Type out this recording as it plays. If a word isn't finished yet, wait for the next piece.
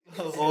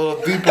A little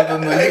deeper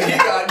than the He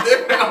got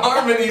different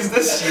harmonies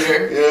this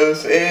year. You know what I'm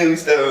saying? We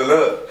stepping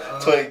up.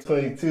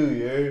 2022,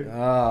 you heard?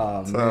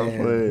 Oh,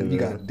 man. Playing, You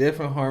got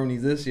different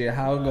harmonies this year.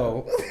 How it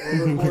go?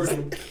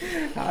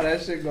 How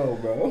that shit go,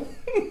 bro?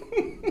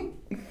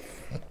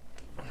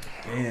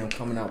 Damn,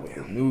 coming out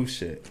with new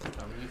shit. I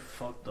mean, you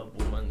fucked up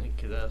with my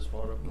naked ass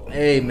waterfall.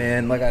 Hey,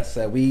 man, like I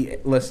said,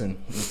 listen,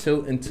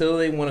 until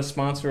they want to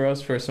sponsor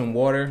us for some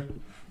water,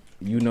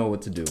 you know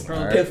what to do.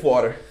 All right? Piff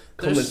water.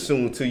 Coming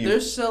soon to you. They're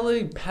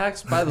selling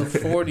packs by the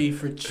 40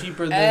 for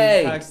cheaper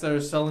than packs that are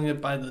selling it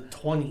by the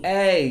 20.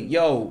 Hey,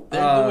 yo,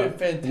 They're doing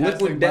fantastic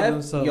Liquid by Death,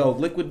 themselves. yo,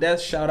 Liquid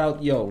Death, shout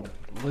out, yo.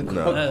 Hook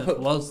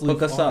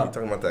us up. You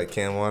talking about that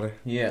can water?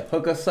 Yeah,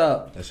 hook us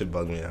up. That shit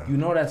bug me out. You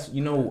know that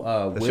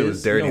Wiz, shit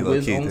was dirty, you know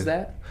Wiz low-key, owns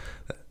that?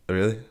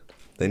 Really?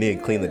 They need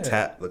to clean the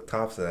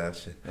tops of that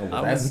shit. Oh,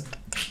 well, I'm not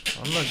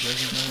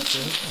drinking that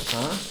shit.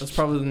 Huh? That's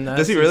probably the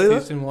Does he really,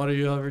 nastiest tasting water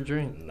you'll ever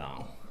drink.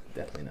 No,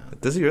 definitely not.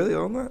 Does he really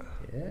own that?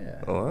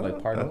 Yeah, Oh, wow.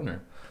 like part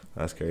owner.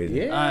 That's crazy.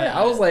 Yeah,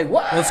 I was like,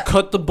 what? Let's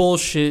cut the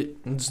bullshit.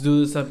 Let's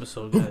do this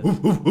episode, guys.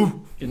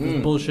 Get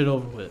this bullshit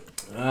over with.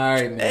 All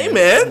right, man. Hey,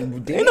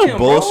 man. Ain't no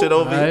bullshit bro.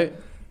 over here. Right?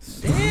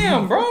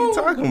 Damn, bro. What you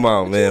talking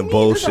about, man? This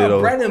Bullshit is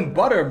over. bread and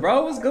butter,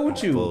 bro. What's good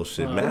with you?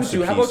 Bullshit. How about you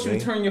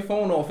Masterpiece, turn your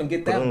phone off and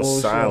get Put that it on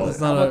bullshit? silent.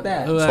 How about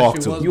that? Talk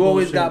to him. You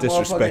always got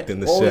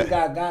Disrespecting the always shit.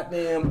 got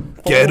goddamn.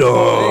 Get phone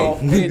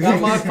on. Hey,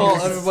 not my fault.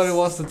 Everybody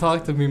wants to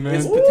talk to me, man.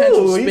 It's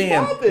potential Ooh, he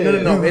spam.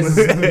 poppin'. No.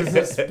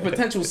 It's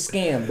potential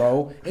scam,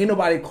 bro. Ain't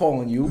nobody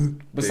calling you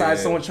besides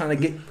Damn. someone trying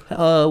to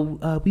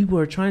get. We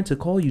were trying to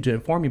call you to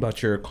inform you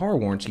about your car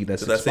warranty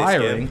that's Did I say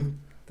expiring. scam?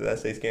 Did I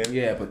say scam?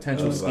 Yeah,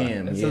 potential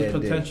scam. It Yeah, says it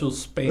did. potential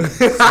spam.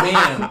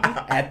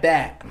 Spam at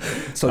that.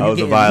 So That you was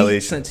a getting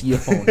violation. meat sent to your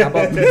phone. How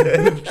about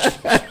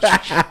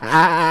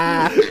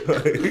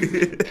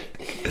you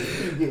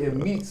getting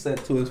meat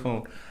sent to his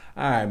phone?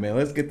 All right, man.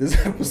 Let's get this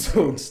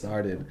episode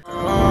started.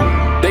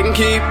 They can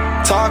keep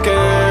talking,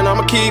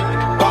 I'ma keep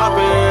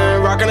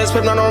popping. Rockin' this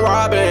Piff, not no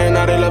robbing.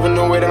 Now they loving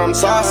the way that I'm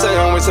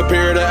saucing. We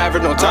superior to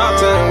average, no top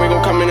 10. We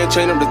gon' come in and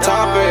change up the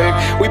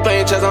topic. We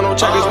playing chess on no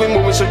checkers, we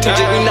moving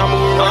strategic, we not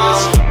moving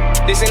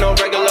reckless. This ain't no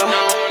regular,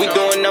 we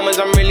doing numbers,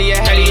 I'm really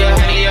ahead of ya.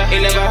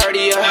 Ain't never heard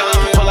of ya.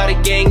 Pull out a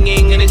gang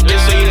in this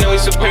bitch, so you know we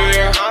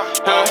superior.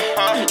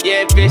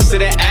 Yeah, bitch to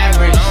the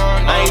average.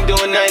 I ain't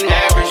doing nothing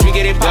average. We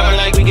get it poppin'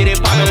 like, Cook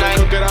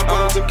it up,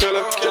 put 'em to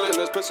killing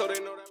this bitch so they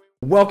know that.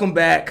 Welcome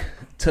back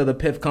to the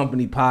Piff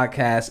Company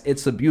podcast.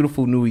 It's a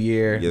beautiful new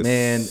year. Yes.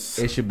 Man,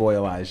 it's your boy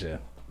Elijah.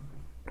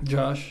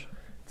 Josh.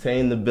 Tay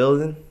in the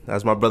building.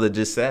 As my brother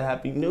just said,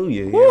 Happy New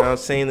Year. You know what I'm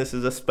saying? This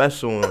is a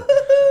special one.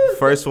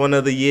 First one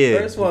of the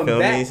year. First one You feel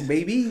back, me?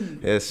 baby.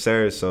 Yes,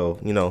 sir. So,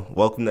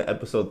 welcome to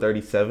episode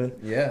 37.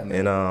 Yeah,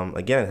 man. And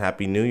again,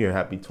 Happy New Year.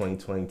 Happy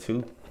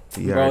 2022.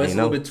 You Bro, already it's a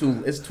know. little bit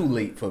too. It's too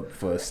late for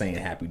saying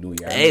Happy New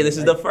Year. Hey, this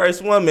is the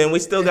first one, man. We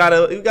still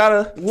gotta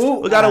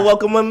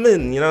welcome them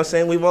in. You know what I'm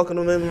saying? We welcome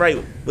them in right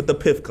with the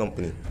Piff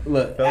Company.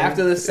 Look,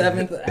 after the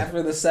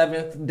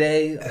seventh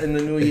day in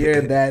the new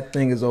year, that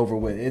thing is over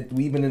with.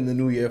 We've been in the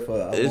new year for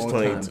a It's long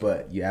 22. time,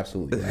 but you're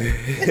absolutely right.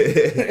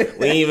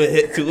 We ain't even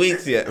hit 2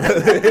 weeks yet.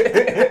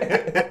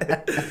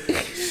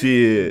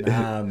 Shit.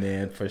 Nah,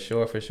 man, for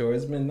sure.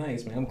 It's been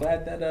nice, man. I'm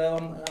glad that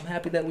I'm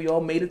happy that we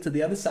all made it to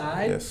the other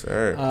side. Yes,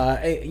 sir.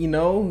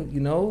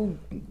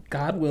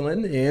 God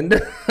willing, and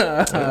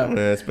Man,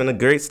 it's been a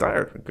great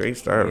start.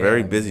 Yeah,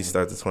 Very busy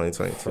start to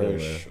 2022. for man.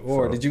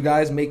 sure. So- Did you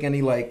guys make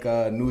any like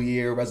New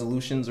Year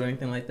resolutions or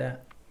anything like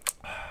that?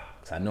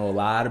 'Cause I know a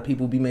lot of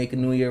people be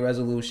making New Year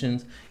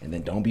resolutions and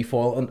then don't be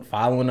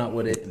following up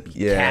with it, and be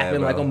Yeah, capping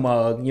bro. like a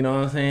mug. You know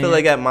what I'm saying? I feel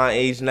like at my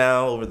age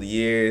now, over the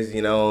years,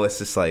 it's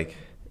just like,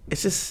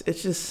 it's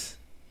just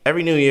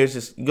every New Year's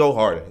just go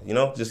harder,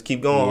 just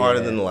keep going harder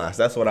than the last.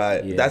 That's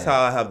that's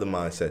how I have the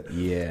mindset.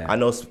 Yeah. I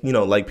know,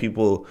 like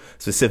people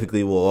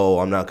specifically will,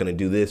 I'm not going to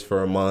do this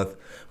for a month.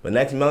 But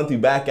next month you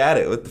back at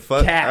it. What the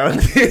fuck? Cap.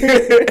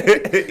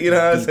 You know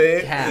what I'm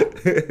saying? Cap.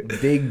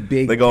 Big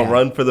They're going to cap.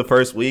 run for the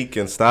first week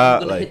and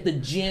stop. I'm gonna hit the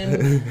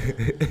gym.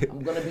 I'm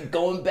gonna be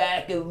going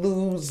back and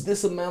lose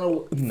this amount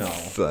of. No.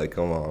 It's like,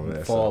 come on,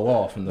 man. Fall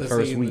off in the That's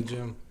first E in week. the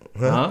gym.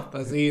 Huh?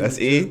 That's E. That's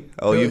E?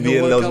 Oh, you be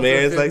in those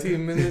mirrors like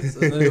 15 minutes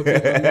and then he'll be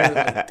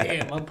like,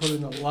 damn, I'm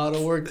putting a lot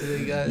of work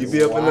today, guys. you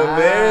be up in the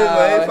mirrors,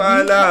 man.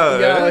 Find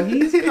out. Yo,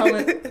 he's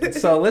coming.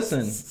 So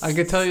listen. I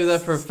can tell you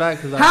that for a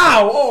fact because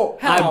How? Oh,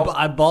 how?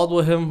 I balled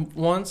with him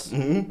once.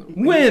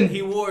 When?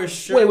 He wore a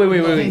shirt. Wait.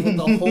 with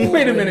the whole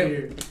Wait a way minute.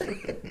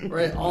 here.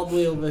 Right, all the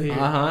way over here.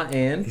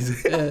 And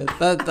Yeah,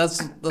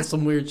 that's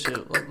some weird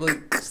shit.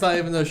 Like, it's not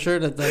even a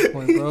shirt at that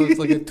point, bro. It's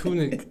like a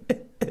tunic.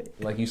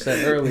 like you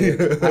said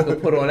earlier, I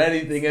could put on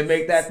anything and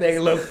make that thing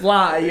look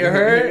fly. You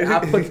heard? I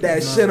put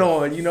that shit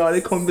on. You know,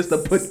 they call me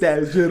Mr. Put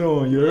That Shit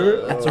On. You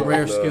heard? That's a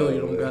rare skill you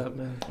don't got,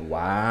 man.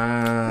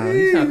 Wow.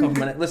 He's not coming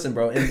from that. Listen,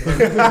 bro.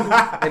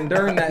 And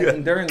during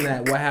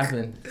that, what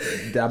happened?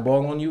 Did I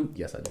ball on you?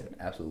 Yes, I did.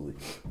 Absolutely.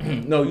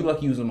 No, you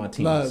lucky you was on my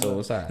team, so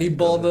it's alright. He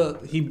balled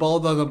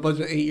on a bunch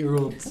of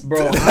 8-year-olds.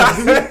 Bro,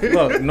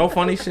 look, no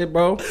funny shit,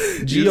 bro.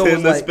 Gio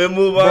was like, spin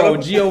move bro,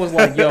 Gio was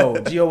like,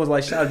 Gio was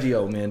like, shout out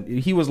Gio, man.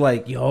 He was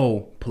like,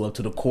 yo, pull up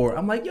to the court.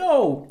 I'm like,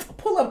 yo,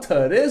 pull up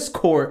to this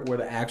court where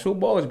the actual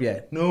ballers be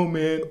at. No,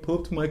 man, pull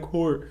up to my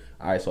court.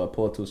 All right, so I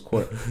pull up to his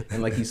court.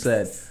 And like he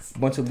said, a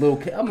bunch of little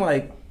kids. I'm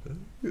like,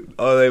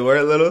 oh, they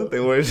weren't little?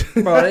 They weren't?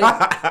 Bro,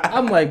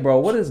 I'm like, bro,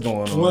 what is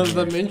going on? One of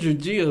them injured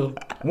Gio.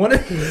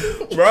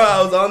 Bro,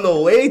 I was on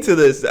the way to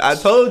this. I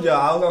told y'all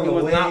I was on the way.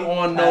 He was not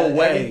on no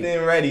way.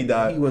 Everything ready,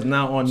 dog. He was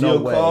not on Gio no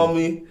way. called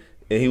me,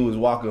 and he was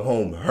walking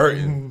home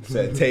hurting.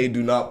 Said, Tay,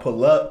 do not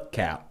pull up.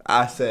 Cap.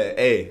 I said,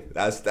 hey,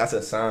 that's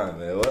a sign,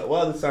 man.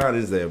 What other sign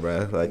is there,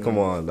 bro? Like, come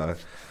on, dog.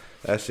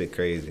 That shit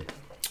crazy.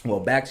 Well,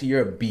 back to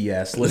your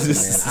BS. Listen,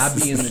 man, I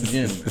be in the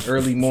gym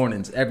early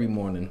mornings, every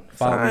morning.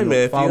 Follow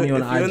me on IG. If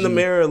you're in the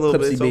mirror a little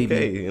bit, it's baby.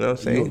 okay. You know what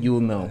I'm saying? You'll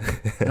know.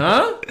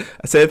 Huh?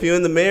 I said, if you're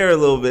in the mirror a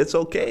little bit, it's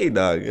okay,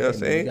 dog. You know what I'm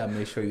saying? You gotta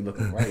make sure you're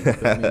looking right. You know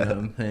what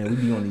I'm saying? We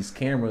be on these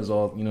cameras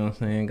all, you know what I'm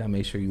saying? Gotta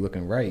make sure you're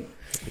looking right.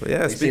 But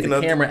yeah, they speaking say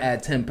of the camera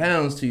add 10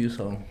 pounds to you,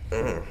 so.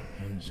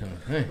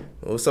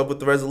 What's up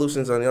with the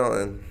resolutions on y'all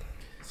end?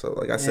 So,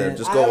 like I said,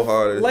 just go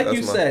harder. Like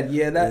you said,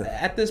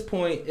 at this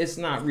point, it's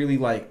not really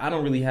like, I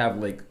don't really have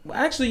like,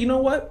 actually, you know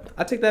what?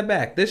 I take that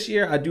back. This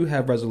year, I do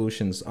have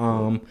resolutions.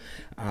 I'm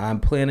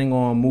planning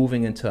on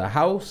moving into a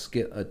house.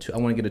 I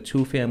want to get a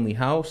 2-family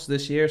house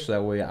this year, so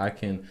that way I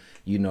can,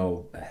 you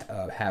know,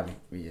 have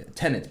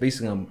tenants.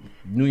 Basically,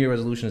 New Year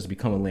resolution is to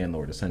become a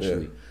landlord,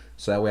 essentially. Yeah.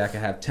 So that way I can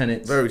have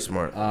tenants. Very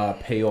smart.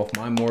 Pay off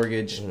my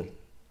mortgage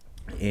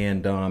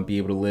and be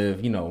able to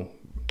live,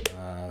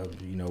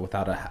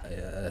 without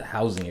a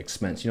housing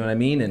expense, you know what I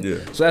mean? And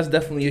so that's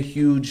definitely a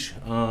huge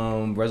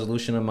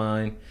resolution of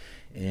mine.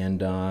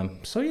 And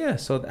so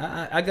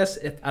I guess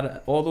if out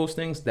of all those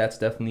things, that's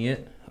definitely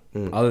it.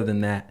 Other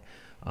than that,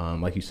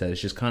 like you said, it's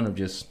just kind of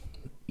just,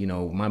 you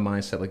know, my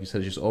mindset, like you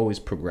said, is just always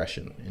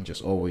progression and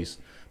just always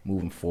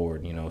moving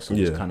forward, you know? So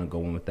just kind of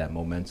going with that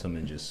momentum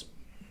and just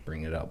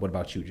bring it up. What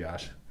about you,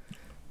 Josh?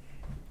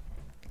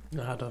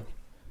 Nada.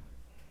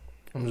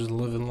 I'm just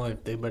living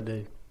life day by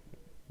day.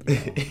 I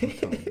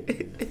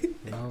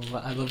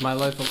live my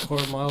life a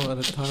quarter mile at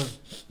a time.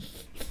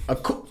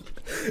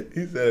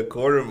 He said a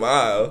quarter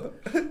mile.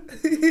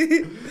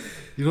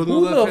 You don't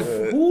know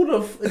who the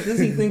f does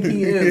he think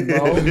he is,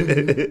 bro?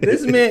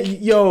 This man,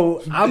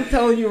 yo, I'm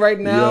telling you right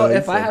now,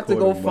 if I have to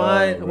go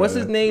find what's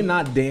his name,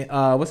 not Dan,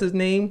 what's his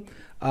name?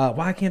 Why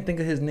I can't think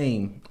of his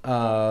name?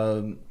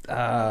 I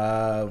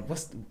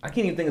can't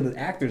even think of the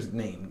actor's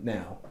name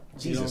now.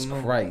 Jesus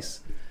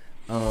Christ.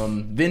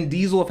 Vin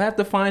Diesel, if I have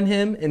to find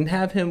him and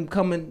have him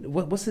come in,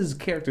 what's his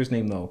character's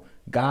name though?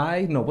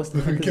 Guy? No, what's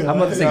the heck? I'm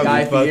about to say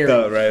Guy Fieri.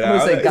 I'm going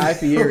to say Guy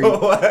Fieri.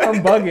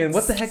 I'm bugging.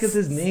 What the heck is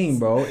his name,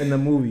 bro, in the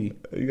movie?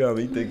 You got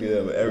me thinking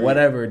of every...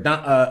 Whatever.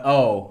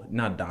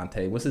 Not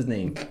Dante. What's his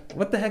name?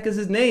 What the heck is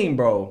his name,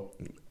 bro?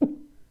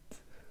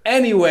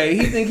 Anyway,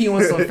 he think he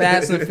wants some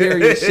Fast and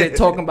Furious shit,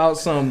 talking about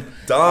some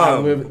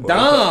Dom. Had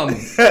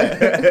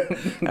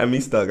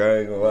me stuck. I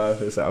ain't gonna lie. I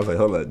was like,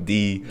 hold up,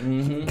 D,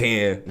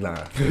 Dan, nah.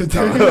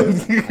 Dom. I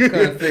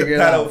couldn't figure it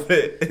out. Don't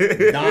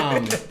fit.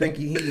 Dom, think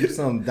he needs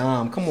some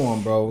Dom. Come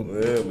on, bro.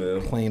 Yeah,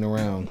 man. Playing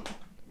around.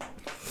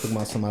 Talking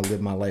about somebody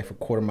live my life a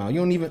quarter mile.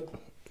 You don't even.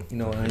 You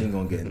know, I ain't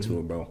gonna get into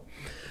it, bro.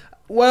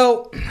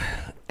 Well,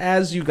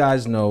 as you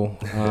guys know,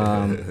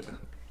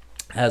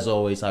 as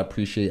always, I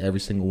appreciate every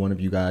single one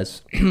of you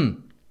guys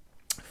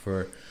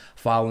for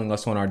following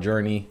us on our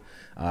journey,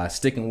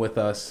 sticking with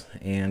us,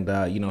 and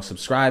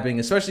subscribing.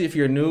 Especially if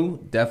you're new,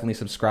 definitely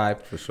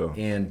subscribe for sure.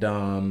 And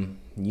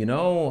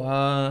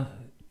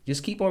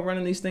just keep on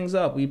running these things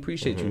up. We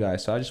appreciate you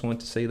guys. So I just want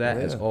to say that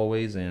as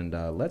always, and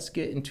let's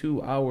get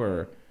into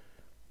our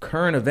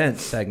current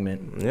events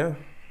segment. Yeah.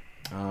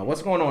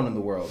 What's going on in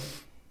the world?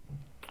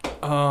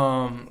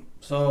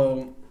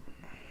 So.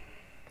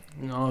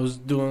 You know, I was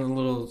doing a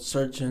little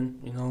searching,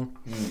 you know,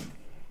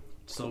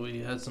 so we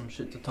had some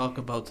shit to talk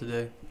about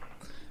today.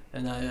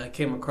 And I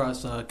came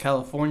across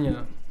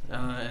California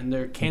and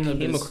their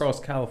cannabis. You came across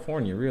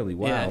California, really?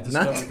 Wow. Yeah, I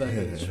discovered that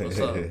bitch.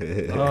 What's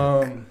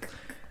up?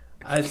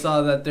 I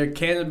saw that their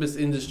cannabis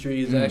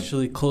industry is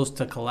actually close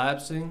to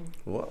collapsing.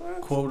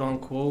 What? Quote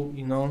unquote,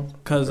 you know,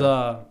 because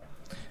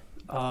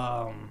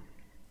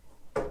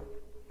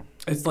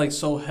it's like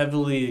so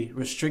heavily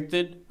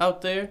restricted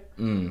out there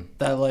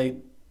that like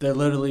they're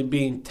literally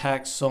being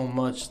taxed so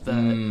much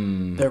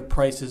that their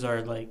prices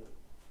are like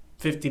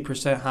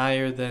 50%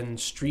 higher than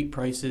street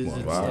prices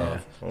and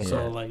stuff. Okay.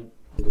 So like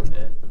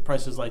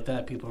prices like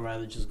that, people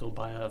rather just go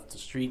buy off the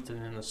street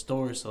than in the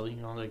store. So you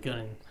know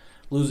they're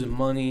losing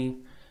money.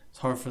 It's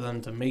hard for them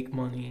to make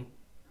money.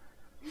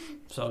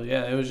 So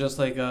yeah, it was just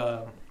like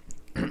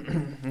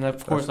and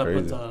of course I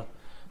put the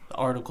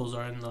articles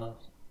are in the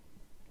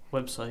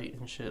website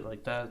and shit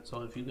like that.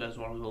 So if you guys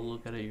want to go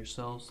look at it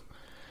yourselves,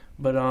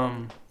 but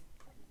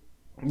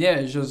yeah,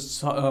 it's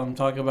just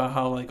talking about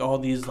how like all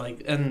these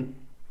like, and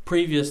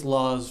previous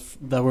laws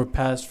that were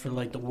passed for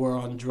like the war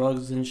on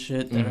drugs and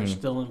shit that are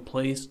still in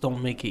place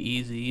don't make it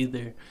easy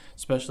either,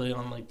 especially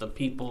on like the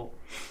people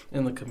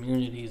in the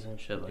communities and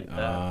shit like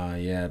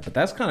that. Yeah, but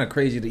that's kind of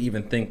crazy to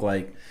even think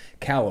like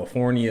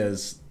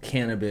California's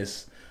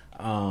cannabis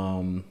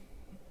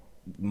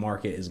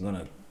market is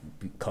gonna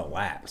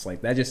collapse.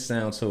 Like that just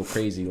sounds so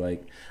crazy.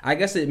 Like I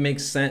guess it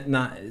makes sense,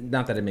 not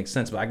that it makes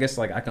sense, but I guess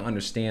like I can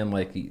understand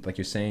like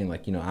you're saying,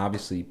 like, you know,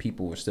 obviously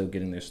people are still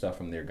getting their stuff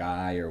from their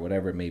guy or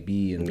whatever it may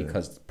be, and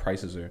because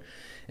prices are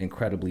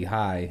incredibly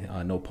high,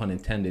 no pun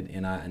intended,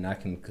 and I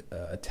can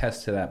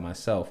attest to that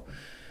myself.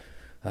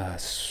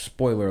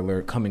 Spoiler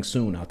alert, coming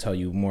soon. I'll tell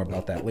you more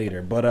about that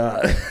later. But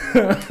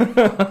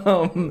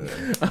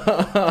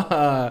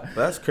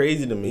that's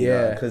crazy to me.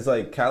 Yeah, because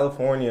like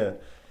California,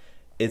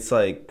 it's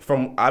like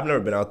I've never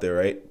been out there,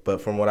 right?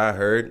 But from what I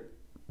heard,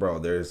 bro,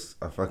 there's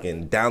a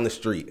fucking down the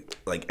street,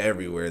 like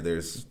everywhere.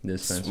 There's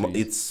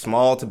it's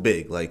small to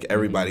big. Like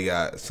everybody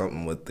got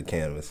something with the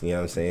cannabis. You know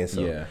what I'm saying?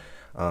 So,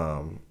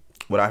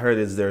 what I heard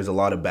is there's a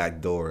lot of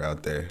backdoor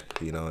out there.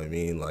 You know what I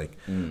mean? Like,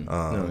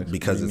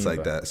 because it's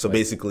like that. So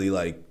basically,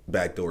 like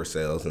backdoor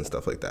sales and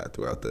stuff like that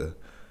throughout the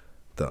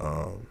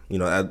you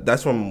know,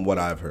 that's from what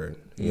I've heard.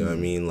 You know what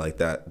I mean? Like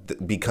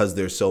that because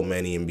there's so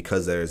many and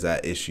because there's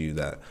that issue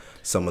that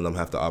some of them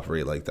have to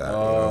operate like that.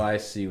 Oh, you know? I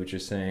see what you're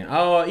saying.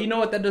 Oh, you know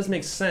what? That does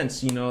make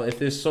sense. You know, if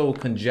they're so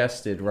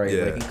congested, right?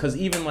 Yeah. Because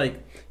even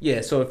like,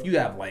 yeah, so if you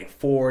have like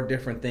 4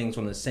 different things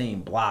on the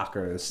same block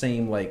or the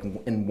same like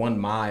in 1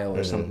 mile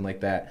or something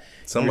like that,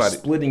 you're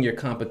splitting your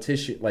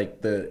competition,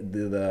 like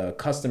the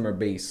customer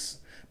base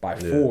by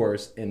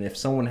 4s, and if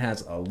someone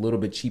has a little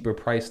bit cheaper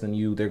price than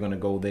you, they're gonna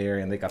go there,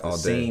 and they got the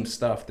same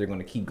stuff, they're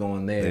gonna keep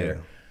going there.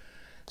 Yeah.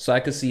 So I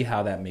could see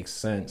how that makes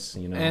sense,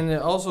 you know. And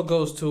it also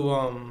goes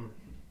to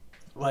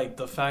like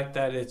the fact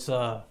that it's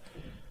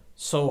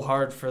so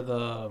hard for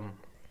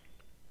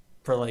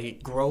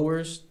like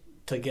growers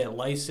to get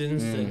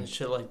licensed and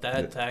shit like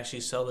that to actually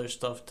sell their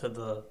stuff to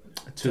the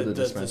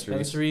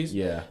dispensaries.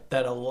 Yeah,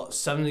 that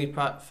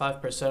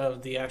 75%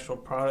 of the actual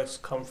products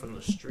come from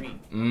the street.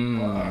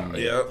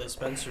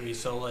 Dispensary.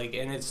 So like,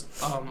 and it's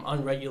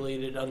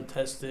unregulated,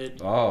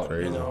 untested. Oh,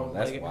 crazy. You know,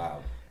 that's like,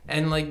 wild.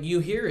 And like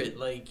you hear it,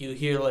 like you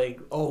hear like,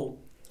 oh,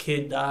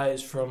 kid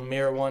dies from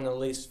marijuana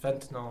laced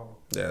fentanyl.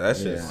 Yeah,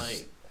 that's just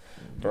like.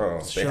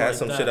 Bro, they had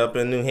some shit up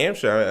in New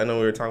Hampshire. I know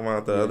we were talking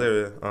about the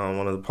other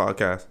one of the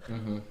podcasts.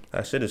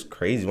 That shit is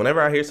crazy.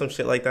 Whenever I hear some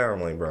shit like that,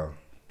 I'm like, bro.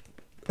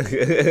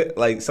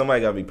 Like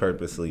somebody gotta be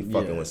purposely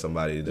fucking with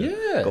somebody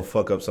to go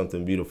fuck up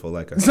something beautiful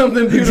like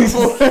something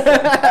beautiful. You know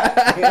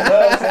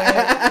what I'm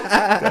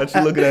saying? Got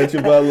you looking at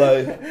you, but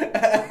like,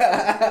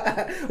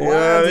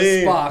 why is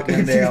it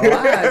sparkling there?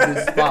 Why is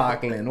it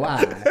sparkling?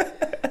 Why?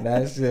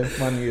 That shit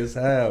funny as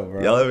hell,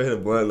 bro. Y'all ever hit a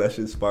blunt and that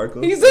shit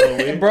sparkles? He's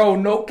a, bro,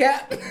 no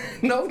cap.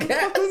 No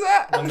cap. What's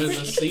that? When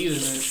there's a seed in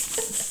it.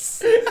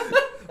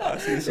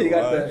 She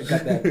got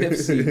that Piff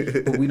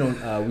seed, but we don't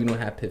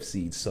have Piff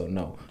seeds, so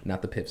no,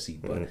 not the Piff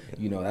seed, but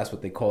you know that's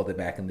what they called it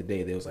back in the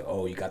day. They was like,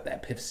 oh, you got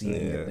that Piff seed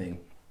in your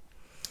thing.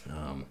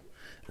 I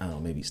don't know,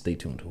 maybe stay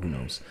tuned. Who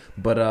knows?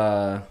 But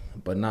nah,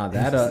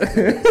 that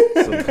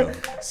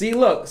see,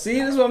 this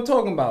is what I'm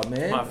talking about,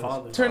 man. My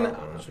father.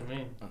 What you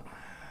mean?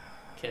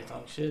 Can't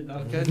talk shit.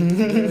 Okay.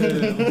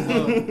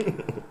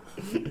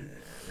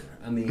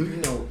 I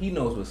mean, he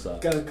knows what's up.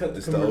 Gotta cut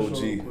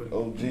the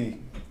OG.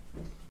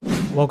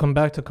 Welcome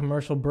back to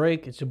Commercial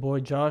Break. It's your boy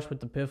Josh with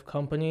the Piff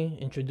Company,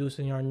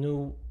 introducing our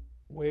new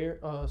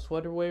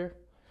sweater wear,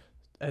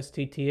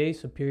 STTA,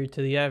 superior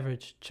to the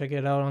average. Check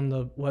it out on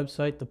the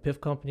website,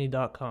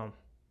 thepiffcompany.com.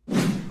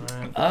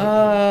 Right.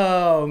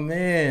 Oh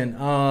man,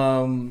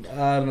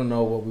 I don't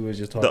know what we were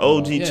just talking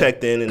about. The OG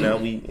checked in, and now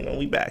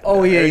we back.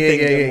 Oh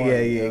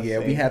yeah.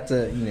 We had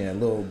to, a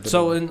little bit.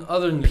 So in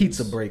other news,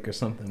 pizza break or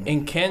something.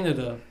 In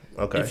Canada,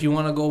 if you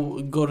want to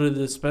go to the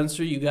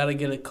dispensary, you got to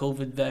get a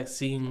COVID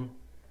vaccine.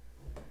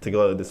 To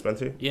go to the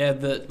dispensary? Yeah,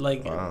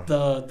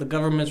 the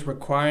government's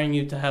requiring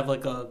you to have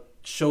like a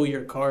show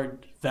your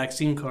card,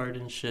 vaccine card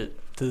and shit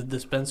to the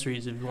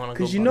dispensaries if you want to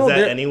go. Because is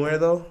that anywhere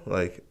though?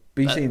 Like.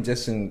 But you're saying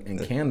just in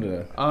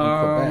Canada,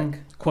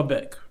 in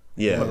Quebec.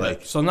 Yeah, Quebec.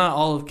 like so not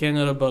all of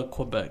Canada, but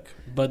Quebec.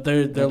 But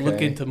they're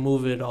looking to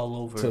move it all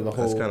over. To the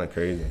whole. That's kind of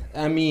crazy.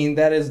 I mean,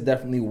 that is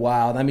definitely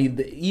wild. I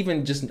mean,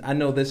 even just I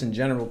know this in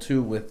general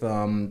too with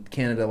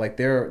Canada. Like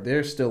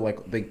they're still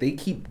like they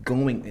keep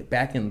going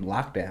back in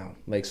lockdown.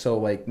 Like so,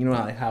 like you know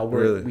how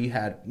we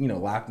had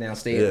lockdown,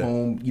 stay at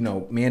home,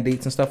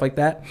 mandates and stuff like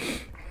that.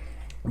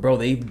 Bro,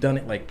 they've done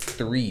it like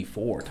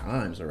 3-4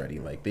 times already.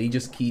 Like they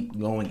just keep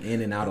going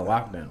in and out of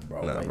lockdown,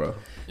 bro. Nah, like, bro.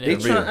 They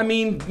try. I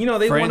mean,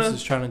 they France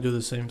is trying to do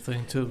the same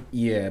thing too.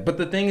 Yeah, but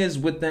the thing is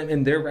with them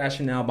and their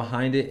rationale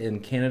behind it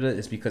in Canada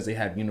is because they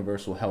have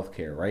universal health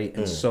care, right?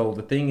 And so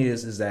the thing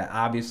is that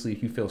obviously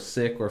if you feel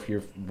sick or if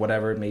you're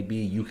whatever it may be,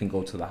 you can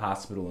go to the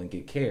hospital and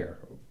get care.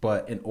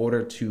 But in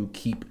order to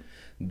keep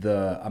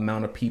the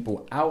amount of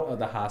people out of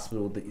the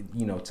hospital,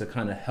 to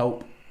kind of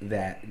help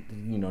that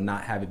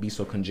not have it be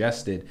so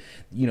congested,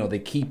 they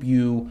keep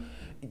you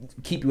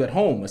keep you at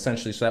home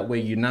essentially, so that way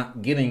you're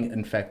not getting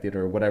infected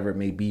or whatever it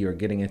may be, or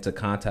getting into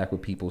contact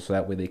with people, so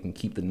that way they can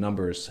keep the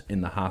numbers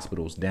in the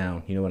hospitals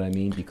down. You know what I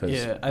mean? Because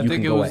you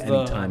can go at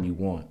any time you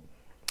want.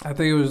 I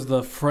think it was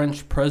the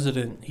French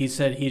president. He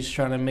said he's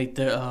trying to make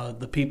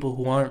the people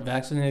who aren't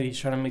vaccinated, he's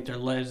trying to make their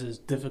lives as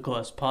difficult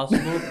as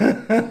possible.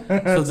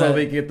 So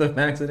they get the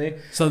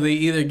vaccinated? So they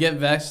either get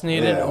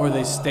vaccinated or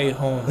they stay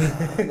home.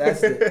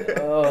 That's it.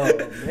 Oh,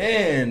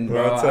 man,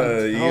 bro.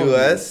 The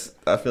U.S.,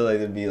 I feel like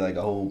there'd be like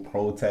a whole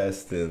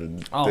protest and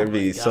there'd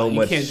be so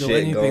much shit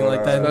going on.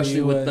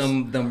 Especially with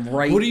them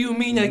right. What do you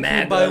mean I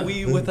can't buy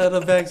weed without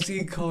a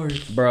vaccine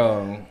card?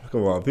 Bro.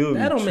 Come on, people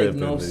that don't make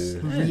no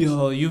sense.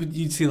 Yo,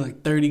 you'd see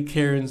like 30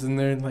 Karens in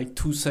there in like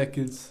 2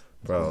 seconds.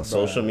 Bro,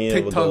 social media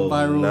would TikTok go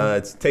viral.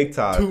 nuts.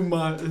 TikTok. 2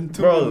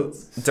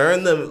 minutes.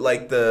 During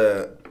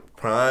the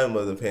prime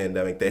of the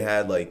pandemic, they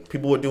had like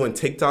people were doing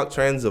TikTok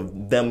trends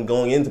of them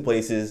going into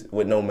places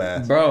with no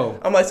mask. Bro,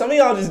 I'm like, some of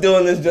y'all just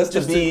doing this just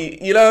to be,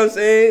 you know what I'm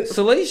saying?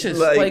 Salacious.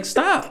 Like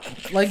stop.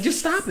 Like just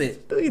stop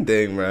it. Do you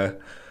think, bro?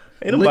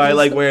 Ain't nobody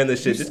like wearing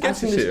this shit. Just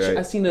get your shit right.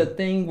 I seen a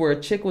thing where a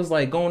chick was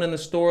like going in the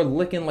store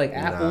licking like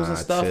apples and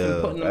stuff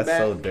and putting them back. That's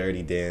so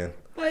dirty, Dan.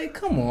 Like,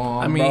 come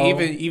on, I mean,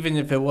 bro. even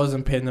if it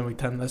wasn't pandemic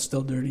time, that's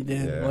still dirty,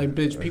 Dan. Yeah. Like,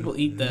 bitch, people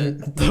eat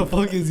that. The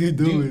fuck is you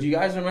doing? Do you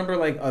guys remember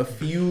like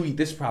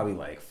this is probably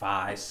like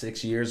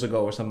 5-6 years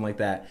ago or something like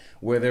that,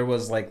 where there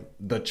was like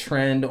the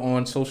trend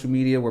on social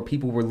media where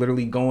people were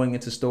literally going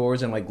into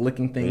stores and like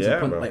licking things and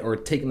putting, like, or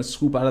taking a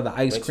scoop out of the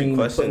ice cream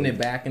and putting it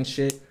back and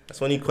shit. That's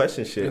when you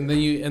question shit. And then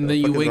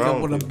you wake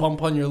up with a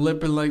bump on your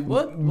lip and like,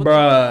 what?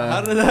 Bruh.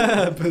 How did that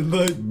happen?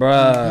 Like,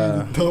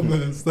 bruh.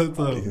 Dumbass. That's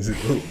how.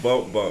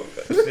 Bump.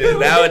 Shit,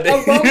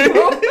 nowadays.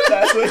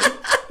 That's what.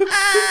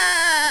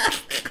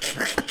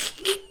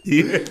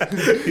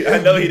 I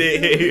know he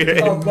didn't hear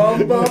it. A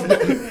bump.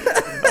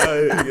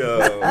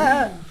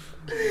 Yo.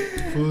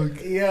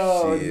 Fuck.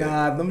 Yo, shit.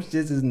 Nah, them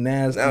shits is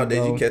nasty. Nowadays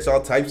bro. you catch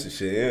all types of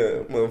shit.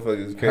 Yeah,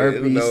 motherfuckers crazy.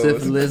 Herpes,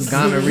 syphilis,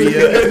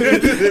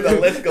 gonorrhea.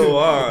 Let's go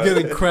on.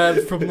 Getting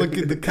crabs from looking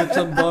at the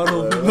ketchup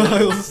bottle in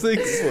aisle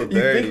 6. You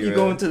think you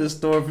go into the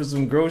store for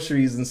some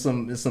groceries and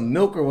some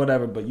milk or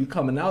whatever, but you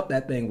coming out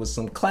that thing with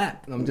some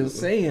clap. I'm just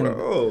saying.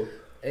 Bro.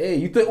 Hey,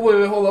 you thought?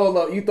 Wait, hold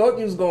on. You thought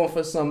you was going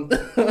for some?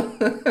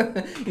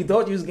 You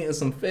thought you was getting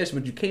some fish,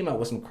 but you came out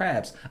with some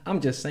crabs.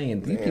 I'm just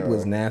saying, these people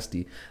is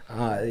nasty.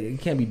 You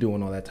can't be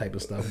doing all that type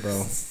of stuff,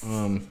 bro.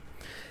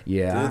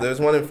 Yeah. Dude, there's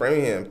one in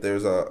Framingham.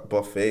 There's a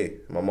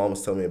buffet. My mom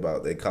was telling me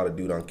about. They caught a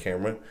dude on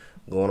camera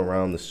going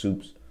around the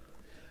soups.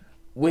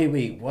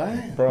 Wait,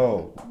 what?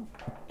 Bro,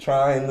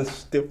 trying the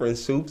different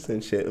soups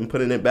and shit and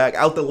putting it back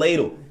out the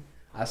ladle.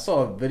 I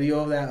saw a video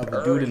of that of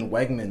a dude in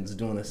Wegmans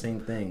doing the same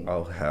thing.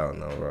 Oh, hell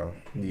no, bro.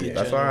 Yeah.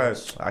 That's why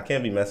I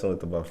can't be messing with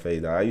the buffet,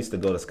 though. I used to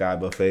go to Sky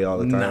Buffet all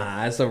the time.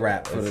 Nah, it's a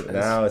wrap.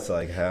 Now it's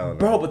like, hell no.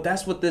 Bro, but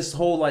that's what this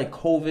whole, like,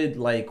 COVID,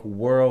 like,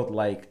 world,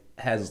 like,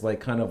 has, like,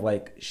 kind of,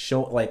 like,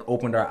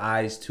 opened our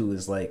eyes to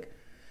is, like,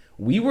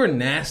 we were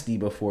nasty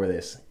before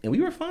this, and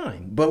we were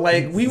fine. But,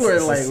 like, we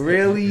were, like,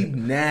 really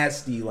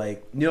nasty.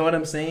 Like, you know what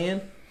I'm saying?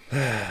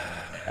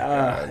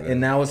 And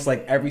now it's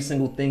like every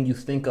single thing you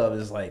think of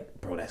is like,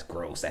 bro, that's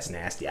gross, that's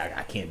nasty.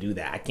 I can't do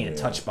that. I can't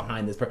touch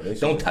behind this.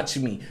 Don't touch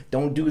me.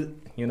 Don't do it.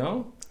 You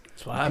know.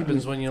 That's what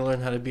happens when you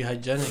learn how to be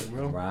hygienic,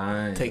 bro.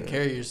 Right. Take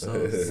care of yourself.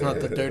 It's not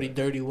the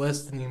dirty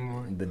West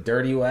anymore. The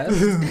dirty West.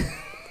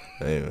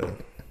 Hey, man.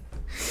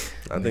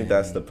 I think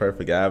that's the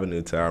perfect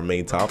avenue to our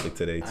main topic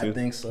today, too. I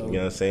think so. You know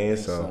what I'm saying?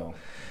 So,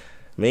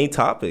 main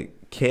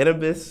topic: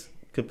 cannabis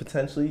could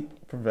potentially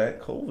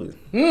prevent COVID.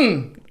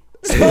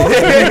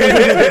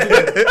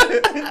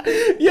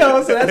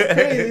 Yo, so that's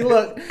crazy.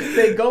 Look,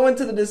 they go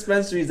into the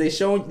dispensaries. They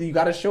show you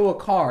got to show a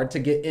card to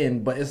get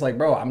in, but it's like,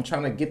 bro, I'm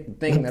trying to get the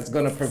thing that's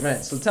gonna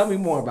prevent. So tell me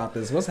more about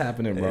this. What's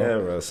happening, bro? Yeah,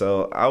 bro.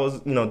 So I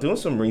was, doing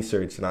some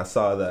research, and I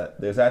saw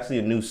that there's actually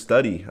a new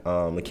study.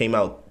 It came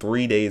out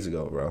 3 days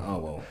ago, bro.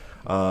 Oh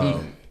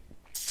well.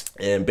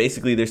 And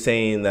basically, they're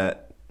saying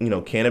that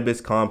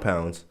cannabis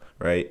compounds,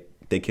 right?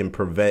 They can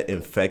prevent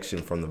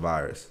infection from the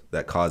virus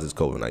that causes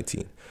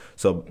COVID-19.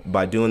 So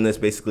by doing this,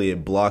 basically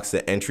it blocks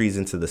the entries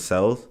into the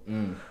cells,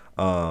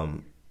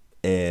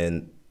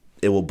 and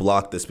it will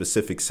block the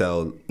specific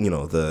cell,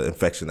 the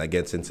infection that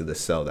gets into the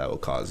cell that will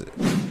cause it.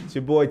 It's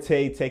your boy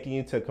Tay taking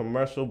you to a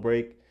commercial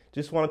break.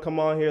 Just want to come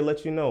on here and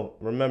let you know.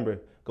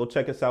 Remember, go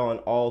check us out on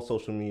all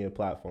social media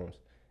platforms: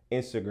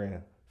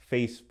 Instagram,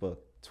 Facebook,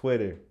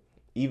 Twitter,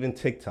 even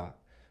TikTok.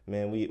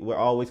 Man, we're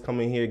always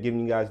coming here giving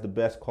you guys the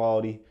best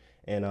quality.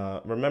 And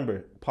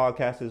remember,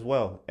 podcasts as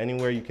well.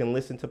 Anywhere you can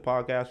listen to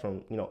podcasts,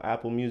 from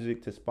Apple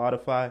Music to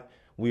Spotify,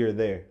 we are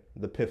there.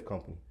 The Piff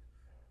Company.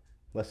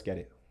 Let's get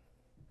it.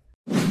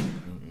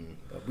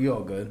 We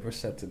all good. We're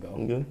set to go.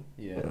 You good?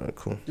 Yeah. All right,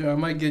 cool. Yeah, I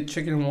might get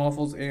chicken and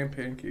waffles and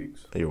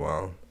pancakes. You're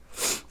wild.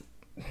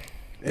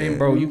 Hey,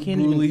 bro, you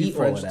can't even eat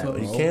all of that, bro.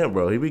 You can't,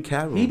 bro. He be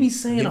capping. He be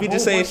saying he a be whole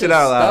just saying bunch shit of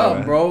out loud,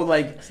 stuff, bro.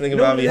 Like, this nigga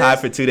about to be high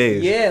for 2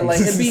 days. Yeah, like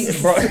it be,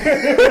 bro.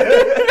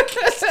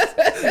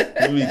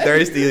 You be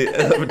thirsty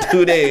for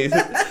 2 days.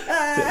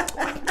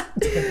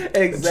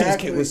 Exactly.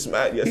 Cheesecake was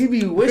smacked. Yes. He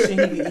be wishing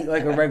he could eat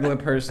like a regular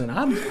person.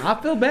 I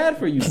feel bad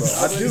for you, bro.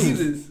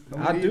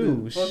 I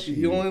do.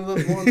 You only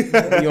live once.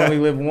 Man. You only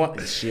live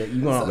once. Shit,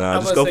 you gonna? Nah,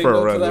 just go for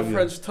a run. That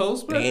French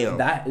toast, man. Damn.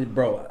 That,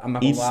 bro. I'm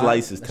not gonna Each lie.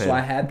 slice is 10. So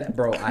I had that,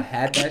 bro. I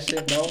had that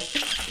shit, bro.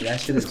 That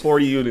shit is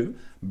 40 units.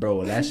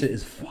 Bro, that shit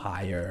is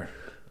fire.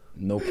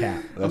 No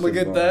cap. I'm gonna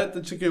get that,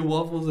 the chicken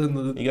waffles, and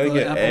the You gotta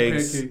get apple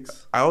eggs.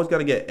 pancakes. I always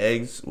gotta get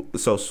eggs.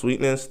 So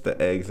sweetness,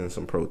 the eggs, and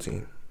some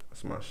protein.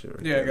 That's my shit.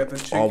 Right Yeah, there. I got the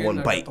chicken. All one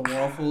I bite. got the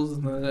waffles,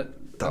 and then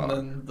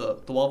the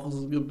waffles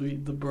is gonna be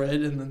the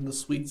bread, and then the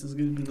sweets is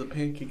gonna be the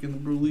pancake and the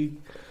brulee.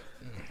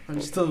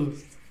 French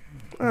toast.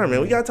 All right, man.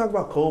 We gotta talk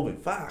about COVID.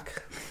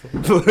 Fuck.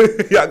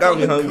 Y'all got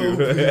me hungry.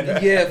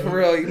 Yeah, for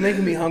real. You're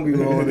making me hungry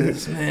with all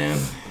this, man.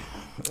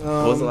 What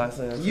was the last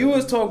thing I said? You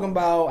was talking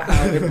about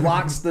how it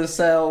blocks the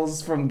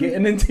cells from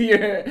getting into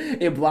your.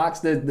 It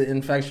blocks the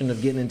infection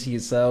of getting into your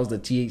cells, the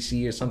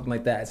THC or something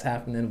like that. It's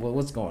happening.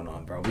 What's going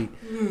on, bro?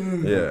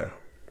 Yeah.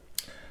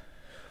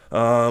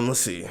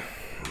 Let's see.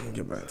 Let me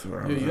get back to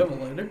where I Yo, was you at. have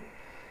a lighter?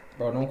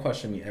 Bro, don't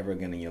question me ever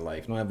again in your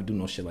life. Don't ever do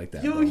no shit like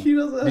that. Yo, bro. he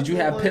doesn't. Did you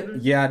have lighter.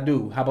 Piff? Yeah, I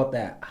do. How about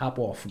that? Hop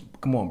off.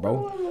 Come on,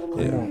 bro. Come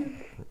Yeah. on.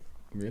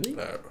 Really?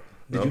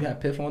 Did you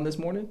have Piff on this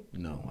morning?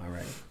 No. All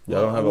right.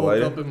 Y'all don't have I a woke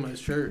lighter? up in my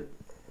shirt.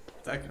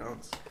 That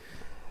counts.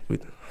 We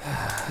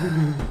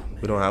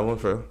don't have one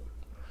for real?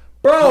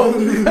 Bro,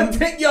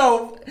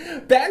 yo,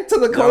 back to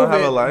the COVID. Y'all don't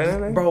have a lighter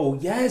in there? Bro,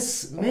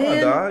 yes, Come on,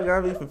 man. dog. I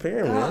gotta be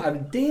prepared, man.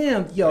 God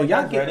damn. Yo,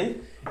 y'all get ready?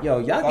 Yo,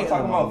 y'all I'm getting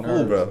talking on my about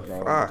food, bro. nerves,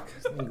 Fuck.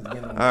 This nigga's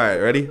getting on All right,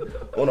 ready?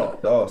 Hold on,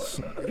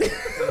 dos.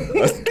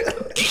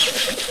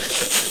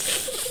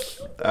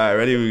 All right,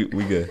 ready?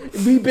 We good.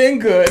 We been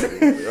good.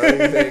 Right, we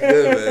been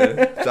good,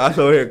 man. Josh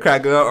over here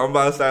cracking up. I'm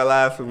about to start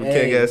laughing. We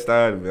can't get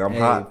started, man. I'm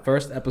hot.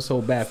 First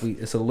episode back.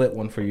 It's a lit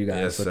one for you guys.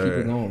 Yes, so sir. keep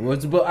it going.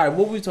 But all right,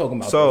 what were we talking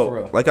about? So, for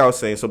real? like I was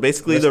saying, so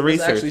basically Let's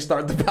research. actually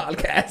start the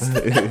podcast.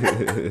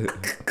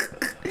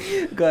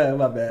 Go ahead,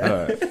 my bad. All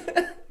right.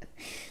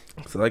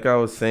 So like I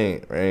was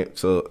saying, right?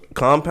 So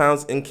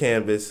compounds in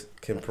cannabis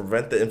can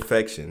prevent the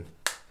infection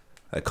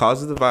that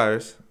causes the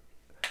virus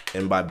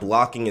and by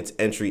blocking its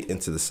entry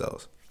into the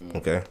cells.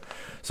 Okay?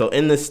 So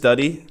in this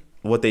study,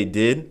 what they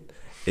did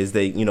is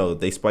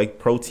they spiked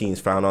proteins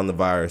found on the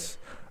virus,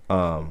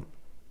 and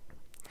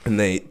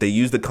they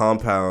used the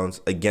compounds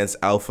against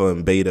alpha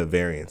and beta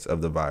variants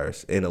of the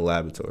virus in a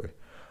laboratory.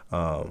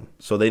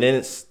 So they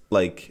didn't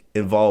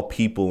involve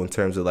people in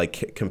terms of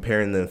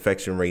comparing the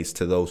infection rates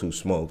to those who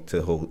smoke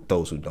to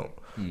those who don't.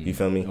 You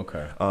feel me?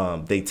 Okay.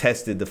 They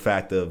tested the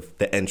fact of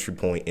the entry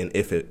point and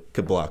if it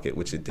could block it,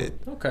 which it did.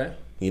 Okay.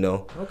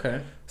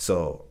 Okay.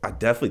 So I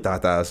definitely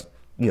thought that was,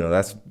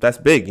 that's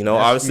big. That's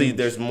Obviously huge.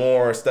 there's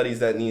more studies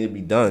that need to be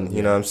done.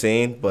 You know what I'm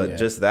saying? But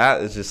just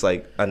that is just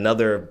like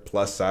another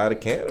plus side of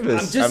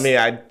cannabis.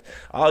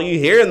 All you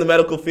hear in the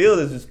medical field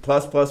is just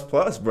plus,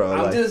 bro.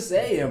 I'm just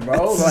saying,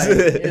 bro. Like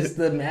it's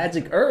the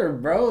magic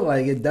herb, bro.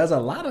 Like it does a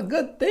lot of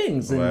good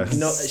things. And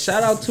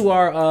shout out to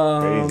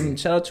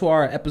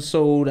our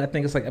episode. I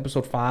think it's like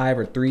episode 5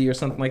 or 3 or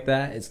something like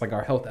that. It's like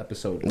our health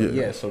episode.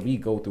 But so we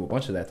go through a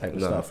bunch of that type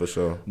of stuff. For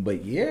sure.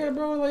 But yeah,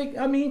 bro. Like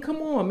I mean,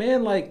 come on,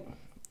 man. Like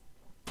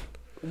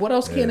what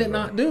else can it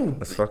not do?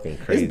 That's fucking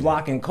crazy. It's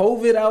blocking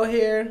COVID out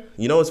here.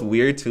 You know what's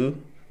weird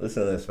too?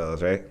 Listen to this,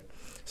 fellas, right?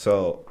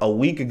 So a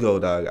week ago,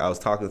 dog, I was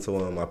talking to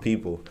one of my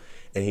people,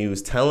 and he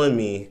was telling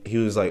me, he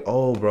was like,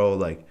 "Oh, bro,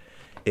 like,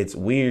 it's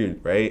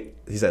weird, right?"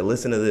 He said,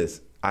 "Listen to this.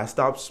 I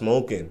stopped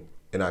smoking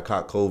and I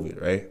caught COVID,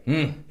 right?"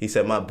 He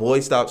said, "My boy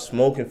stopped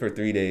smoking for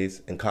 3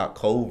 days and caught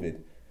COVID."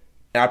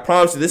 And I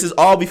promise you, this is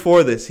all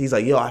before this. He's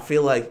like, "Yo, I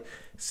feel like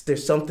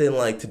there's something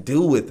to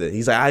do with it."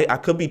 He's like, I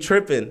could be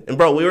tripping. And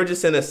bro, we were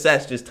just in a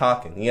sesh just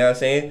talking. You know what I'm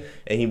saying?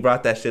 And he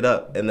brought that shit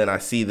up. And then I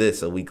see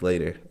this a week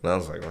later. And I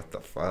was like, what the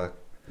fuck?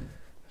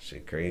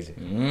 Shit crazy.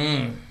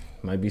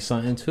 Might be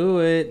something to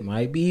it.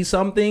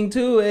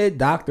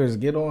 Doctors,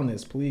 get on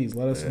this, please.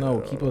 Let us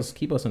know.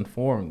 Keep us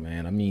informed,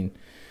 man. I mean,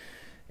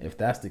 if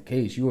that's the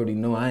case, you already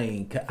know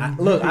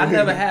look, I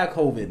never had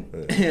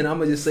COVID. And I'm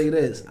going to just say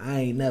this. I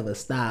ain't never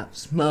stopped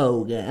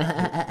smoking. You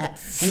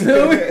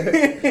know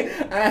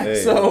what I mean?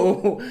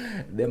 So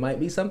there might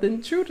be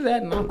something true to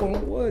that. Knock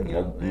on wood.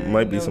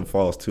 Might be some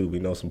false, too. We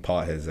know some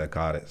potheads that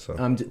caught it. So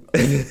I'm including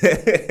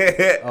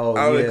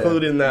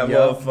that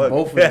motherfucker.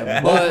 Both of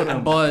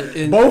them. But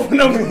both of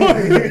them.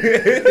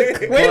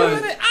 Wait a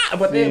minute.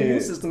 But their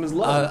immune system is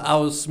low. I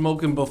was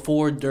smoking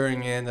before,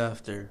 during, and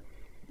after.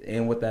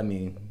 And what that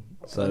mean?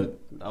 So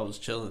I was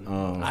chilling.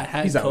 I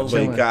had he's out COVID.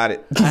 But he got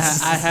it.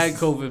 I had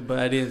COVID, but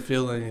I didn't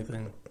feel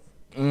anything.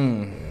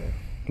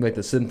 Like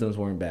the symptoms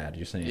weren't bad,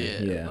 you're saying?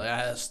 Yeah. Like I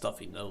had a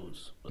stuffy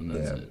nose, but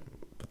that's it.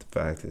 But the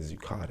fact is, you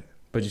caught it.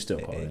 But you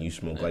still caught it. And you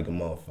smoke like a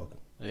motherfucker.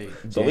 Hey.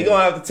 So we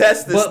gonna have to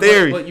test this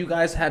theory. But you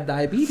guys have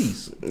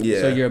diabetes.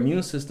 Yeah. So your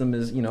immune system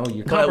is, you're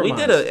But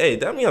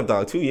compromised. that mean I'm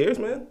dog 2 years,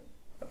 man.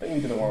 I think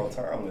we did a long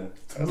time, man.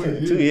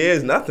 2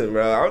 years, nothing,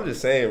 bro. I'm just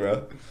saying,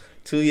 bro.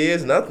 2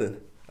 years, nothing.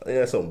 I think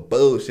that's some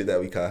bullshit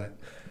that we caught.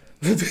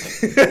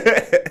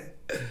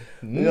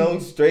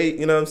 Straight,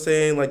 you know what I'm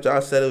saying? Like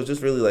Josh said, it was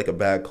just really like a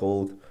bad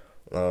cold.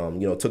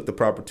 Took the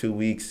proper 2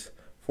 weeks,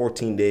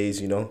 14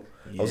 days, I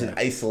was in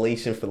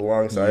isolation for the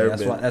longest I've ever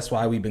been. That's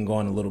why we've been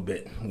going a little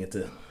bit. We get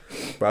to...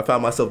 But I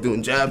found myself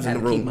doing jabs in the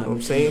room. You know what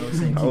I'm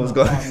saying? I was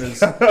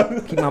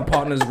keep my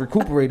partners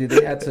recuperated.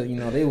 They had to,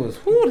 they was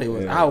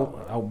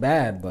out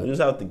bad. But it was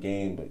out the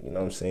game. But you know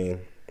what I'm saying?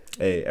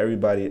 Hey,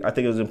 everybody. I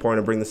think it was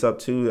important to bring this up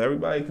too.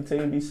 Everybody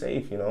continue to be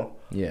safe.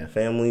 Yeah.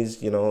 Families.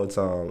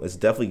 It's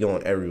definitely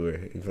going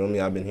everywhere. You feel me?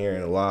 I've been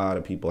hearing a lot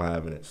of people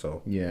having it.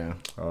 So yeah.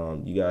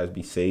 You guys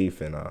be safe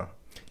and.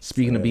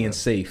 Speaking of being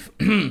safe,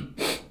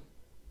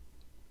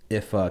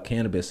 if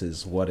cannabis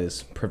is what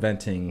is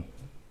preventing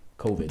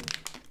COVID.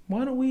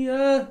 Why don't we do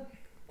a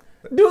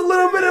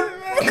little bit of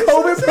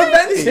COVID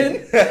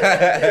prevention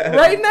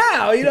right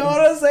now? You know what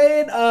I'm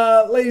saying?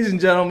 Ladies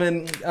and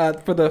gentlemen,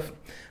 for the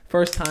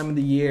first time of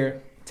the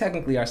year,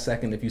 technically our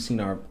second if you've seen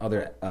our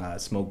other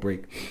smoke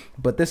break,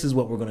 but this is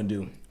what we're going to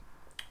do.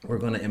 We're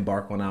going to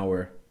embark on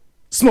our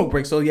smoke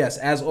break. So yes,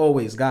 as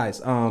always, guys,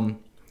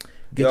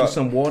 get you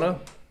some water.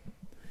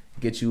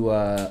 Get you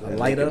a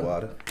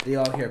lighter. They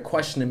all here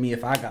questioning me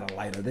if I got a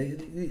lighter.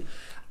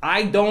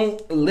 I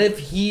don't live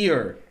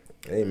here.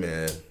 Hey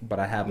man, but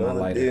I have my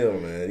lighter. Deal,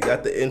 man. You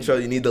got the intro.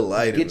 You need the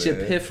lighter. Get your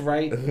Piff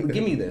right.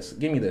 Give me this.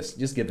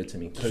 Just give it to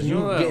me. Because you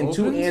getting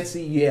too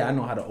antsy. Yeah, I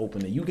know how to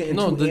open it. You getting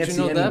too antsy anyway. No, did you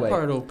know that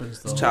part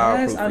opens though?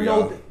 Yes, I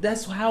know.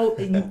 That's how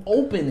you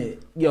open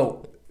it.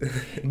 Yo,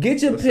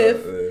 get your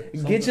Piff.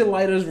 Get your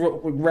lighters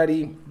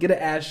ready. Get an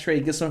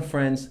ashtray. Get some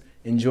friends.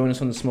 And join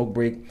us on the smoke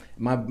break.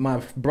 My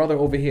brother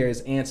over here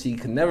is antsy. He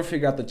can never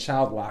figure out the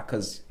child lock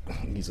because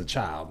he's a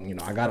child.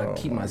 I gotta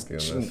keep my.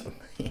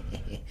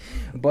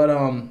 But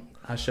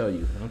I'll show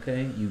you.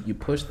 Okay, you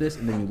push this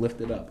and then you lift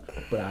it up.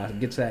 But I'll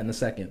get to that in a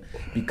second.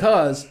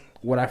 Because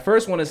what I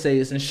first want to say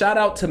is, and shout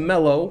out to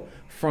Mello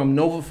from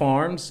Nova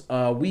Farms.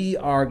 We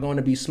are going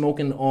to be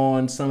smoking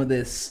on some of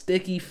this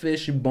sticky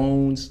fish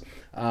bones.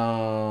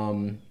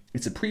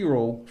 It's a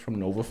pre-roll from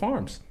Nova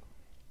Farms.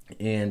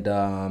 And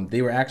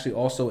they were actually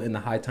also in the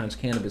High Times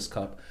Cannabis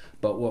Cup.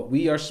 But what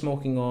we are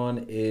smoking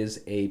on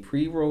is a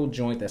pre-roll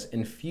joint that's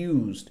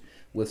infused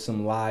with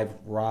some live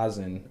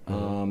rosin.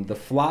 The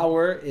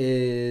flower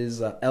is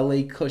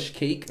LA Kush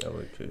Cake.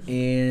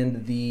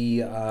 And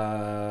the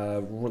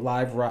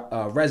live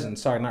resin,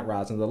 sorry, not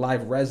rosin. The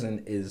live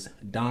resin is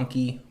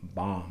Donkey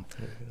Bomb.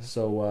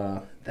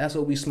 So that's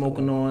what we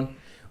smoking on.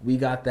 We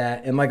got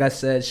that. And like I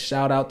said,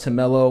 shout out to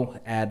Mello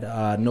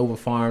at Nova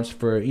Farms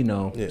for,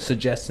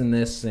 suggesting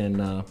this.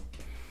 And,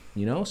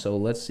 so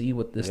let's see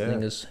what this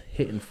thing is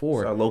hitting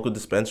for. It's our local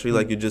dispensary,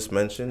 like you just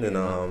mentioned.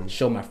 And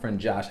show my friend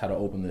Josh how to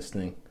open this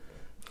thing.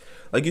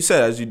 Like you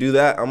said, as you do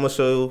that, I'm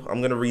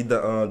going to read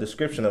the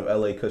description of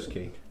LA Kush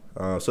Cake.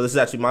 So this is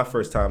actually my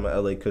first time at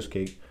LA Kush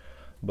Cake.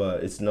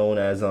 But it's known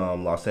as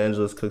Los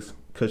Angeles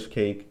Kush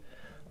Cake.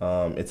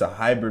 It's a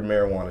hybrid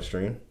marijuana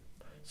strain.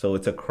 So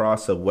it's a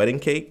cross of wedding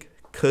cake,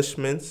 Kush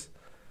mints,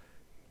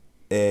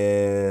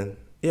 and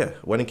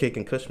wedding cake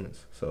and Kush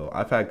mints. So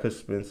I've had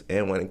Kush mints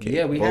and wedding cake.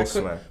 Yeah, we had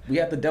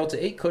the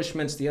Delta 8 Kush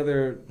mints the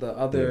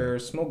other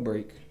smoke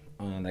break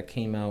that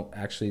came out.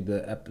 Actually,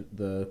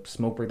 the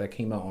smoke break that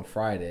came out on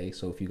Friday.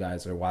 So if you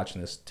guys are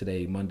watching this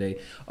today, Monday.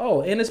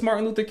 Oh, and it's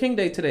Martin Luther King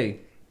Day today.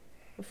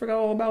 I forgot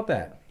all about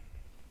that.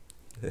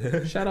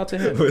 Shout out to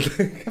him. I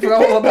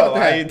forgot all about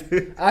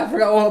that. I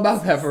forgot all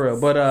about that for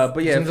real.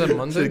 But yeah,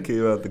 Monday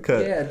came out the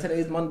cut. Yeah,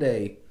 today's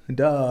Monday.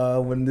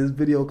 Duh, when this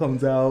video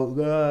comes out,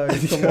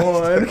 guys, come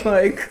on.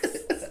 Like,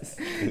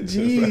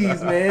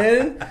 jeez,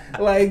 man.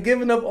 Like,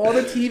 giving up all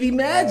the TV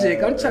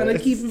magic. I'm trying to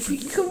keep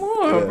it. Come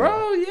on,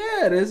 bro.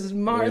 Yeah, this is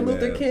Martin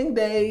Luther King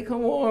Day.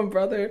 Come on,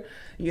 brother.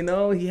 He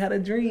had a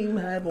dream.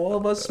 Have all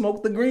of us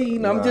smoke the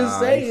green. I'm just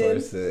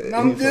saying.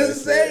 I'm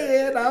just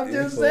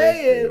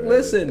saying.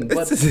 Listen,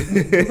 but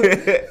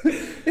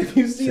if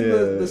you see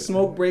the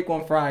smoke break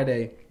on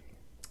Friday,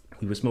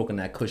 we were smoking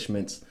that Kush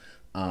Mints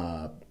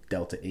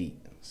Delta 8.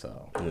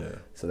 So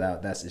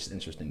that's just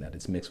interesting that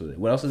it's mixed with it.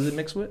 What else is it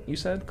mixed with? You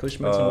said Kush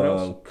Mints and what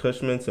else?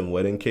 Kush Mints and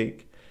wedding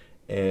cake,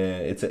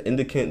 and it's an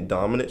indicant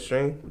dominant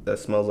strain that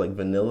smells like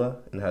vanilla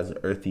and has an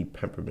earthy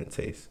peppermint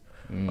taste.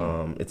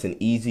 It's an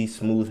easy,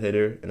 smooth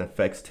hitter, and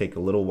effects take a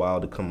little while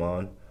to come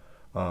on.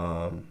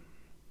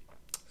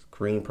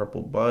 Green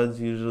purple buds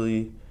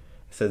usually. It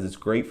says it's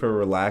great for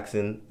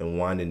relaxing and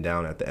winding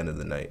down at the end of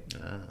the night.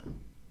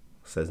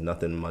 Says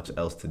nothing much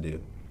else to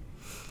do.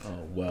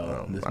 Oh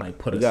well, this might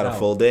put us out. We got a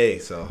full day,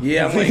 so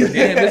yeah.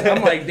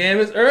 I'm like, damn,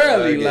 it's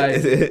early.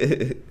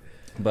 Like,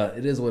 but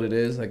it is what it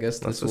is. I guess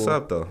that's what's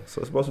up, though.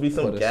 So it's supposed to be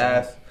some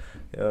gas.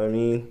 You know what I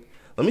mean?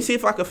 Let me see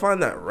if I can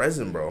find that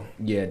resin, bro.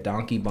 Yeah,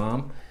 Donkey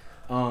Bomb.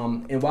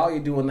 And while you're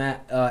doing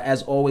that,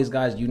 as always,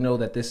 guys, you know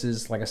that this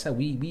is, like I said,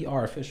 we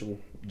are official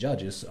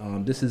judges.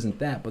 This isn't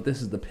that, but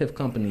this is the Piff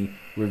Company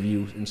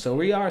review, and so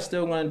we are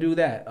still going to do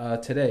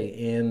that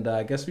today. And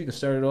I guess we can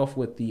start it off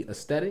with the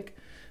aesthetic.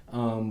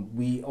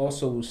 We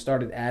also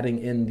started adding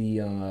in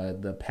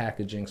the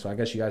packaging, so I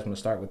guess you guys want to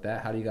start with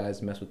that. How do you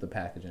guys mess with the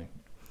packaging?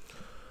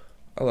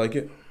 I like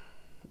it.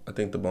 I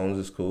think the bones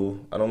is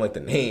cool. I don't like the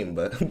name,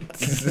 but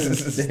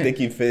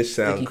sticky fish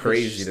sound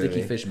crazy to me.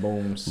 Sticky fish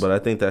bones. But I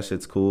think that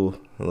shit's cool.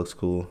 It looks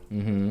cool.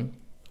 Mm-hmm.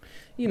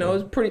 You know,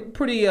 it's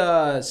pretty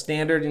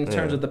standard in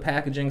terms of the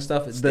packaging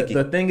stuff.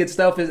 The thing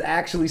itself is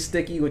actually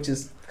sticky, which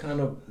is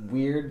kind of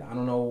weird. I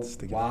don't know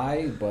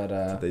why, but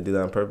did they do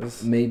that on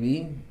purpose?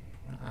 Maybe.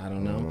 I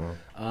don't know.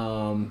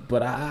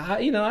 But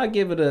I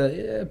give it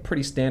a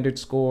pretty standard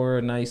score.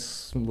 A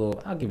nice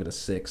little. I'll give it a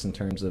 6 in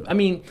terms of. I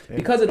mean,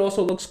 because it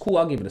also looks cool,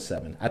 I'll give it a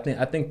 7. I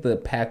think the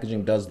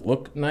packaging does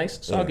look nice,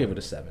 so I'll give it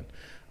a 7.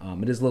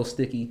 It is a little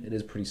sticky. It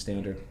is pretty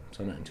standard,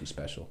 so nothing too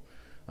special.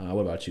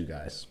 What about you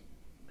guys?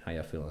 How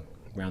y'all feeling?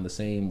 Around the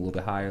same, a little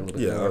bit higher, a little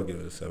bit lower? I'll give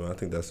it a 7. I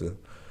think that's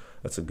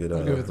a good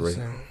rate.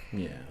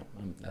 Yeah,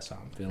 that's how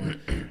I'm feeling.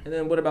 And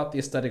then what about the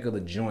aesthetic of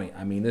the joint?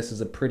 I mean, this is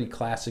a pretty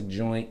classic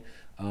joint.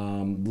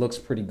 Looks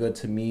pretty good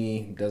to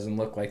me. Doesn't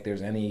look like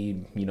there's any,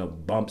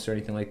 bumps or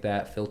anything like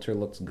that. Filter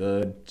looks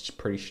good. It's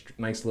pretty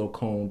nice little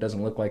cone.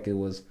 Doesn't look like it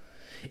was.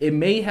 It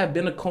may have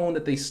been a cone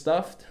that they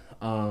stuffed.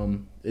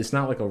 It's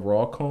not like a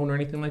raw cone or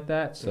anything like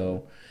that.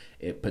 So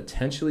it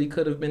potentially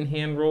could have been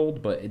hand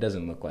rolled, but it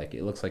doesn't look like it.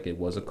 It looks like it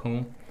was a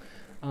cone.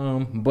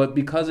 But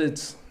because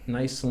it's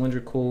nice,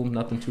 cylindrical,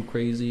 nothing too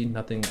crazy,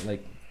 nothing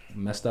like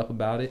messed up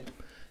about it,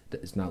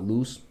 it's not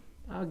loose,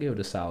 I'll give it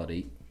a solid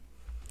 8.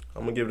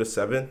 I'm gonna give it a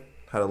 7.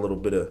 Had a little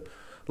bit of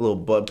little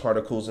bud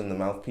particles in the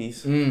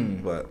mouthpiece,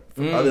 but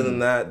other than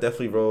that,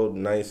 definitely rolled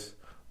nice.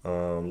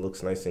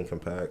 Looks nice and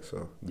compact.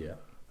 So yeah,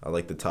 I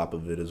like the top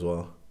of it as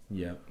well.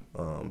 Yeah.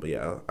 But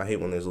yeah, I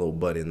hate when there's a little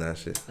bud in that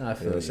shit. I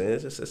feel what I'm saying?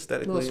 It's just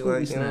aesthetically little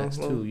like snacks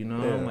too. I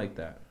don't like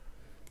that.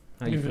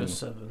 How you give it feeling? a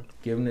 7.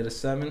 Giving it a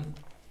 7.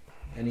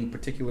 Any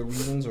particular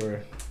reasons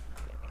or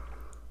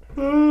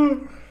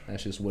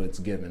that's just what it's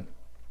given?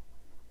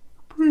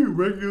 Pretty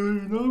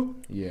regular,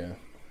 Yeah.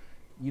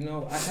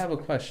 I have a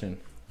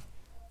question.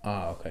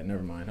 Okay,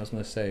 never mind. I was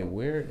going to say,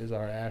 where is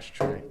our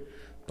ashtray?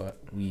 But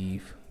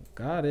we've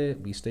got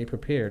it. We stay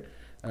prepared.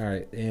 All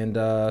right. And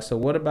so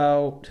what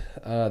about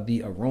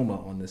the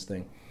aroma on this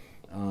thing?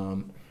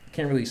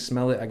 Can't really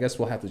smell it. I guess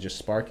we'll have to just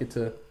spark it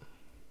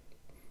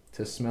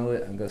to smell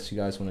it. I guess you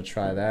guys want to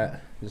try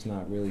that. Just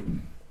not really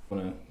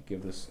want to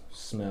give this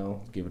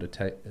smell, give it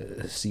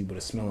a see what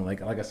it's smelling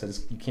like. Like I said,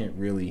 you can't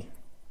really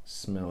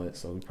smell it,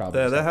 so we probably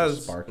just have to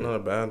spark it.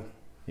 Not bad.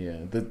 Yeah,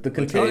 the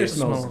container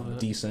smells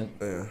decent.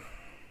 Yeah,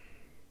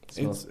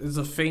 it's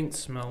a faint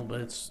smell,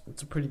 but it's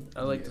a pretty.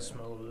 I like the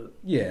smell of it.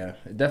 Yeah,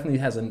 it definitely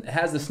has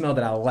the smell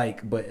that I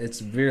like, but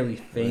it's really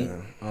faint.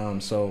 Yeah.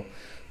 So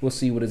we'll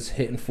see what it's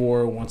hitting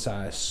for once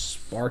I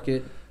spark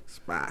it.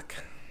 Spark.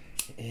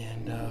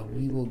 And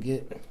we will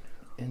get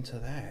into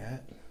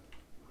that.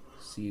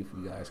 See if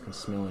you guys can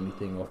smell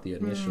anything off the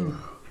initial.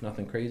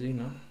 Nothing crazy,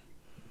 no.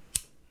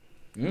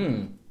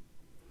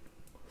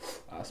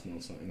 I smell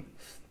something.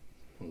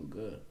 Oh,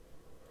 good.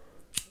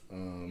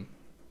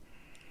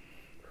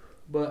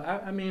 But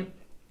I mean,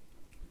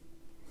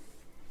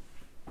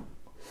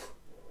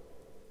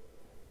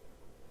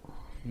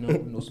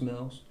 no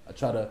smells. I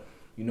try to,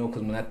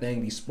 because when that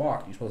thing be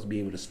sparked, you're supposed to be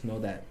able to smell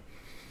that.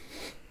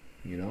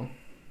 Yeah,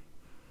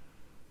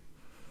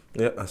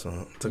 that's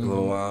what took a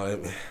little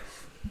while.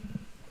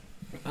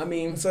 I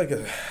mean, it's like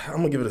I'm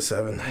gonna give it a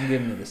 7. I'm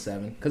giving it a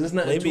 7 because it's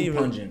not too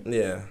pungent.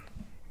 Yeah,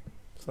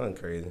 it's nothing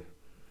crazy.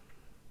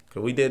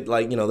 Cause we did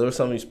there was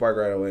something you spark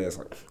right away. It's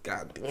like,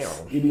 God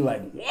damn. You'd be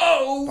like,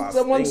 whoa,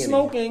 someone's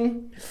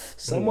smoking.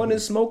 Someone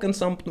is smoking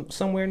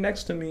somewhere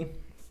next to me.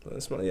 But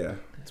it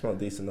smelled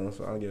decent though,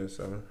 so I'll give it a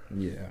 7.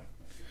 Yeah.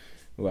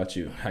 What about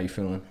you? How you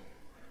feeling?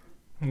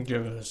 I'm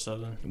giving it a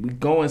 7. We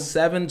going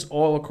 7s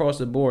all across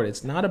the board.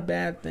 It's not a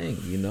bad thing,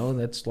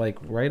 That's like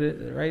right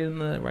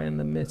in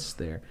the midst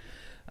there.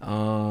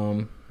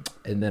 And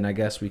then I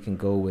guess we can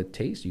go with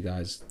taste. You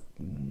guys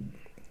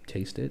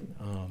taste it.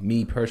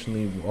 Me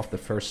personally, off the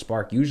first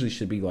spark, usually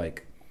should be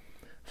like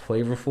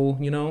flavorful.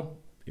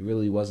 It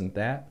really wasn't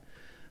that.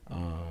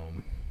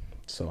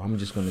 So I'm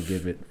just gonna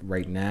give it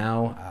right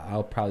now.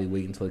 I'll probably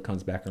wait until it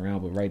comes back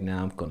around, but right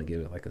now I'm gonna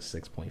give it like a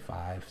 6.5,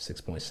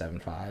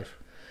 6.75.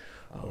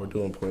 We're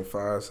doing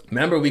 0.5s.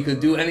 Remember, we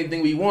could do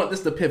anything we want. This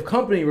is the Piff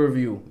Company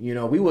review.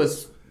 We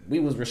was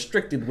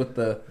restricted with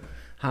the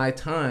High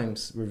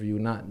Times review.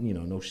 Not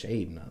no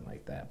shade, nothing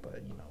like that.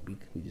 But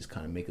we just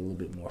kind of make it a little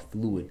bit more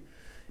fluid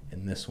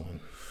in this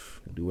one.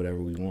 Do whatever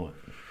we want.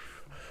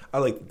 I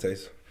like the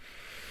taste.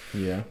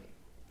 Yeah.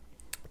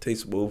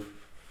 Tastes smooth.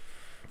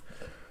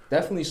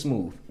 Definitely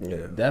smooth.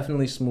 Yeah.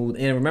 Definitely smooth.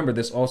 And remember,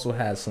 this also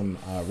has some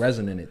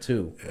resin in it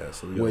too. Yeah.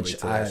 So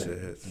which I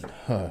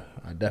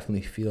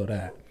definitely feel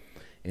that.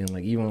 And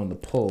like even on the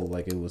pull,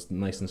 like it was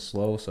nice and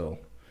slow, so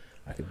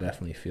I could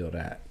definitely feel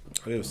that.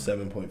 I give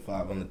 7.5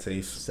 on the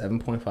taste.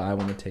 7.5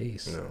 on the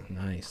taste. Yeah.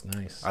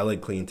 Nice. I like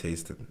clean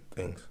tasted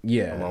things.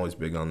 Yeah. I'm always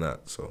big on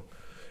that. So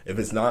if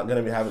it's not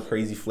gonna have a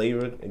crazy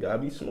flavor, it gotta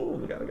be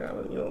smooth. It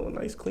gotta a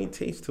nice clean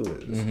taste to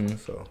it. Mm-hmm.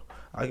 So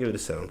I'll give it a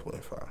 7.5.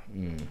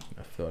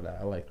 I feel that.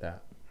 I like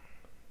that.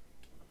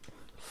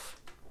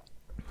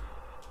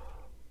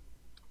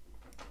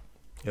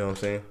 You know what I'm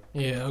saying?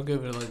 Yeah, I'll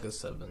give it like a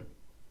 7.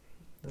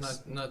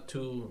 Not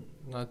too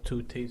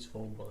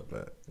tasteful,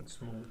 but it's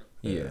smooth.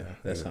 Yeah,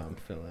 that's how I'm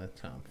feeling.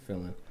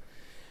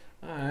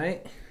 All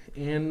right,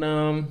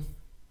 and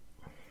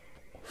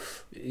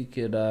you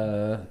could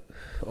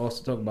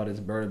also talk about its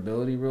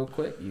burnability real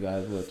quick. You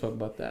guys want to talk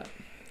about that?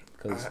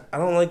 Cause I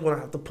don't like when I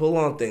have to pull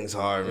on things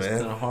hard, man.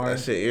 It's kind of hard.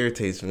 That shit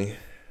irritates me.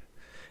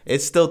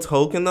 It's still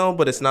token though,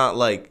 but it's not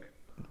like.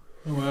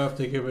 I'm gonna have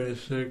to give it a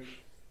 6.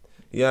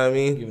 You know what I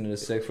mean? Giving it a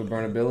 6 for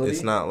burnability.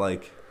 It's not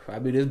like. I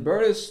mean, this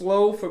burn is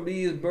slow for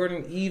me. It's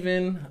burning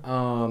even.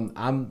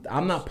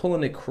 I'm not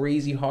pulling it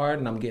crazy hard,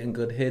 and I'm getting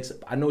good hits.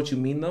 I know what you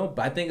mean though,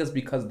 but I think it's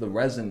because the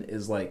resin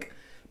is like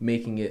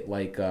making it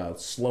like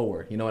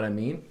slower. You know what I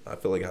mean? I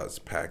feel like how it's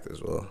packed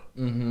as well.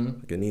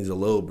 Mm-hmm. Like it needs a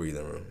little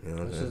breathing room. You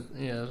know what I'm saying?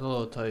 Yeah, it's a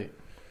little tight.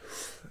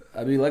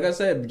 I mean, like I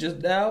said, just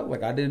now,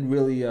 like I didn't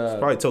really. It's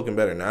probably token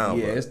better now.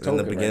 Yeah, but it's token in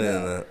the beginning.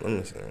 right now. Let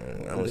me see.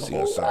 I want to see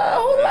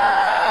Hold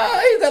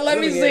on. He said, "Let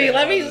me see.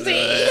 Let me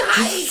see."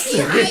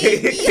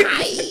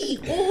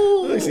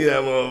 Let me see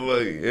that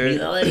motherfucker. Yeah. You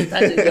know, let me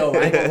touch it. Yo,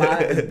 I ain't gonna lie,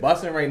 it's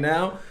busting right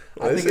now.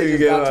 I think it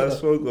just got to the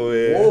smoke over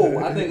here. Whoa!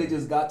 I think it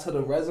just got to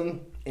the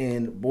resin,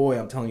 and boy,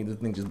 I'm telling you, this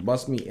thing just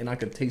bust me, and I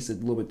could taste it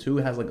a little bit too.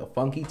 It has like a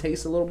funky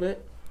taste a little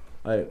bit,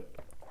 like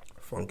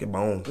funky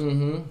bones.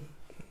 Mm-hmm.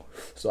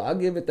 So I'll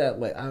give it that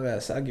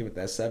I'll give it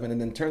that 7, and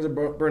then in terms of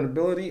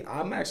burnability,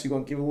 I'm actually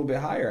gonna give it a little bit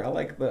higher. I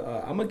like the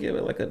I'm gonna give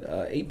it like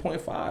a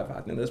 8.5.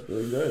 I think that's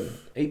really good.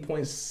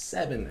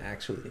 8.7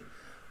 actually.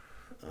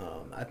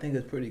 I think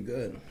it's pretty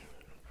good.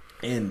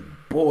 And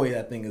boy,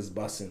 that thing is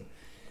busting.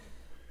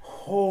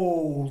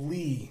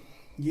 Holy,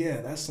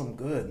 yeah, that's some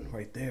good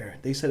right there.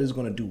 They said it's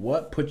gonna do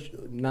what?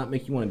 Not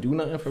make you want to do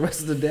nothing for the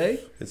rest of the day.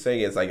 It's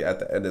saying it's like at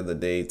the end of the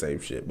day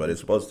type shit, but it's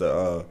supposed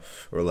to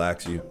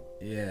relax you.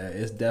 Yeah,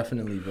 it's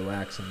definitely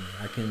relaxing.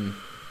 I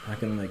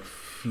can like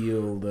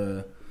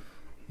feel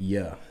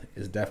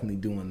it's definitely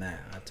doing that.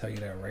 I'll tell you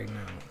that right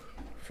now,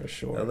 for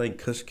sure. I like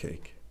Kush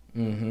cake.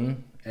 Mm-hmm.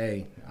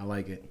 Hey, I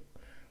like it.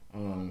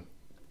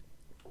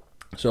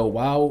 So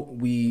while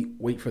we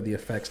wait for the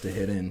effects to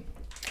hit in,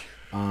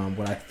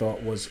 what I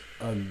thought was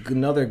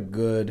another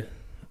good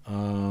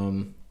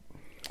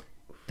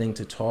thing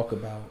to talk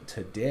about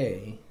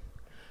today,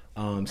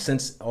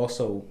 since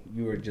also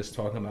you were just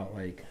talking about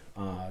like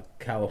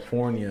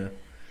California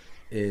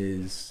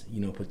is,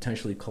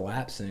 potentially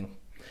collapsing.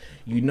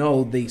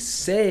 They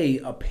say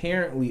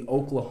apparently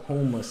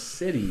Oklahoma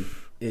City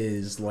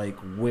is like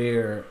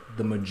where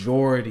the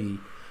majority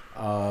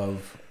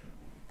of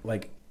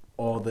like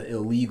all the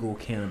illegal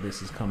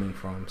cannabis is coming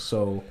from.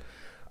 So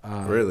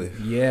really?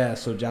 Yeah,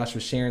 so Josh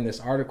was sharing this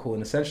article,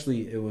 and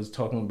essentially it was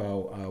talking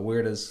about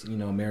where does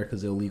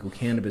America's illegal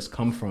cannabis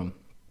come from,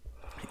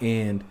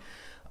 and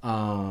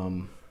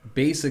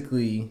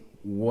basically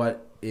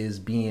what is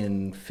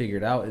being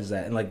figured out is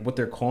that, and like what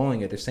they're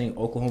calling it, they're saying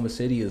Oklahoma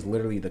City is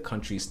literally the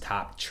country's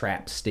top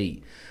trap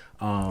state.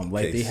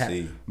 Like they have,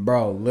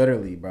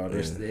 literally,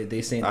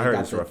 they saying they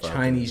got the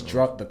Chinese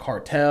drug, the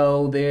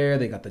cartel there.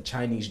 They got the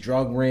Chinese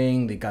drug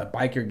ring. They got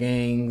biker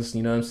gangs.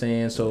 You know what I'm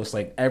saying? So it's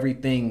like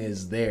everything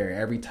is there.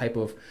 Every type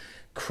of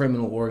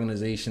criminal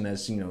organization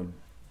that's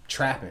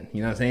trapping.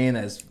 You know what I'm saying?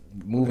 That's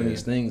moving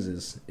these things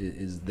is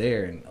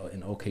there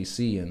in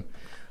OKC, and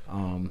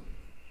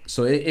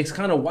so it's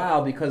kind of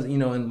wild because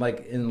and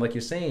like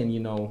you're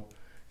saying,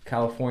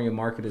 California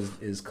market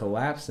is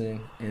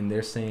collapsing, and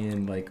they're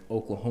saying like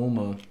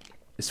Oklahoma,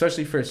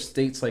 especially for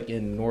states like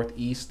in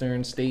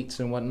northeastern states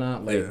and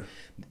whatnot, like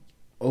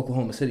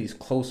Oklahoma City is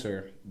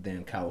closer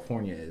than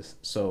California is.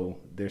 So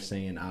they're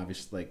saying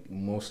obviously like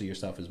most of your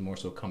stuff is more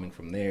so coming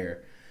from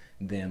there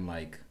than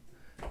like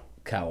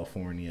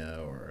California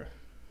or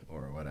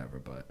whatever.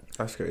 But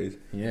that's crazy.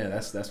 Yeah,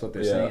 that's what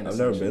they're saying. I've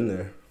never been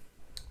there.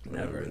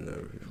 Never been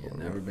there before.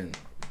 Never been.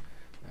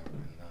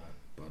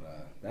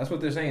 That's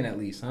what they're saying, at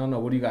least. I don't know.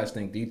 What do you guys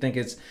think? Do you think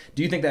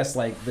that's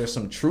like there's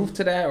some truth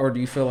to that, or do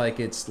you feel like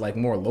it's like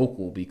more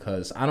local?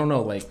 Because I don't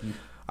know. Like,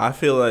 I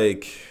feel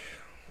like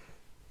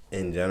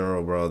in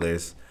general, bro.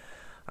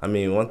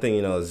 One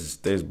thing is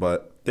there's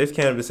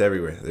cannabis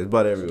everywhere. There's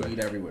bud everywhere. Weed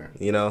everywhere.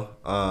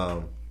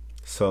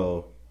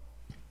 So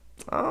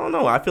I don't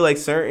know. I feel like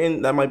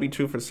that might be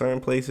true for certain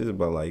places,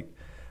 but like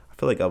I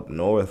feel like up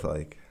north,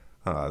 like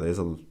there's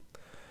a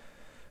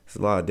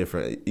lot of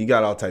different. You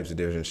got all types of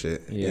different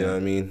shit. Yeah. You know what I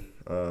mean?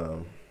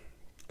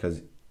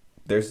 Because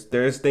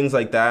there's things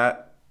like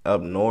that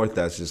up north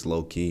that's just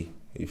low key.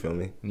 You feel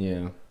me?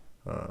 Yeah.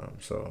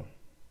 But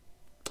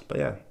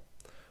yeah,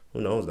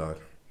 who knows, dog?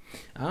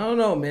 I don't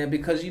know, man,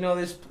 because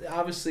there's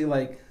obviously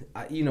like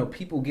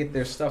people get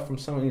their stuff from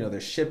someone.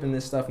 They're shipping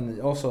this stuff, and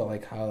also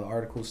like how the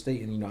article's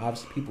stating,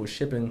 obviously people are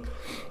shipping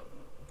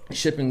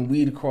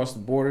weed across the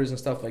borders and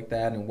stuff like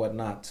that and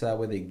whatnot, so that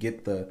way they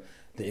get the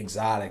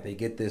exotic, they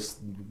get this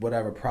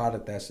whatever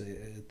product that's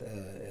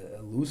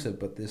elusive,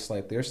 but this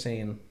like they're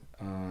saying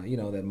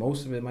that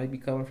most of it might be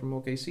coming from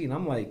OKC, and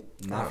I'm like,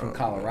 not from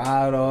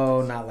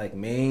Colorado, not like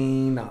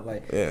Maine, not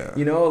like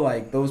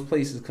like those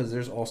places, because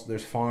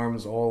there's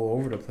farms all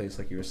over the place,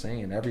 like you were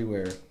saying,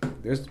 everywhere.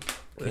 There's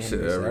cannabis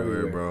shit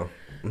everywhere, bro.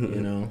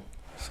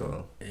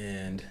 So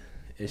and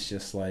it's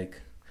just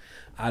like,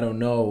 I don't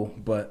know,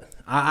 but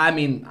I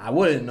mean, I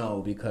wouldn't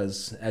know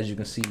because as you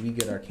can see, we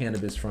get our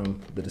cannabis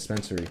from the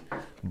dispensary.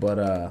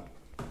 But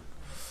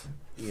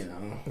you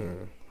know,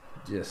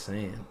 just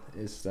saying,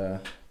 it's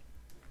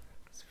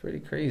pretty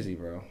crazy,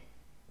 bro.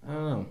 I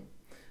don't know.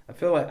 I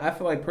feel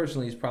like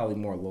personally, it's probably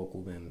more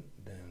local than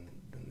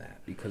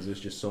that because there's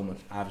just so much.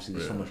 Obviously,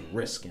 there's so much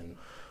risk in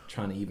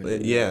trying to even.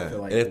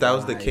 And if that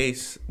was the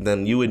case,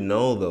 then you would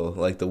know though.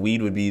 Like the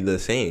weed would be the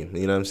same.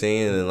 You know what I'm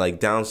saying? And like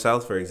down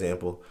south, for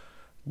example,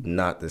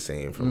 not the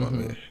same from up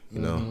here. You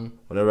know,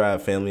 whenever I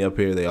have family up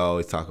here, they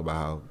always talk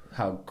about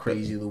how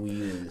crazy the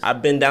weed is.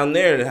 I've been down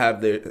there and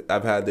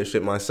I've had their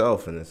shit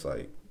myself, and it's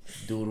like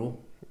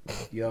doodle.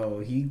 Yo,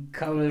 he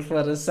coming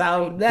for the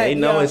South. They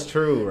know it's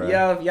true, right?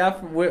 Yo, y'all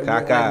from where?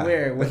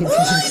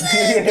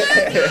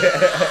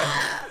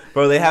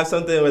 Bro, they have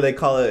something where they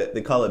call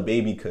it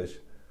baby kush,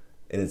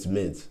 and it's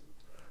mids,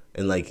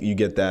 and like you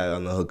get that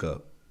on the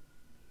hookup.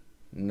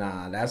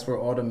 Nah, that's where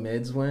all the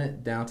mids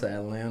went down to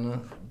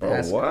Atlanta. Bro,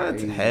 that's what?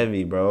 Crazy.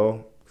 Heavy,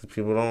 bro. Because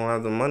people don't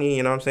have the money,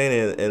 you know what I'm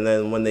saying? And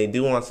then when they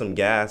do want some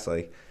gas,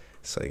 like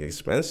it's like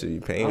expensive.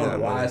 You paying that. I don't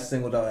know why I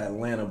singled out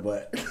Atlanta,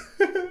 but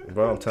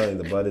bro, I'm telling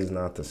you, the bud is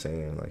not the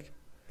same. Like,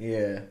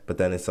 yeah. But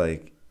then it's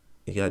like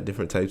you got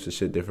different types of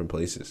shit, different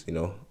places. You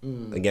know.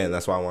 Again,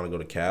 that's why I want to go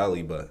to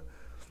Cali, but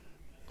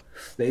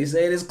they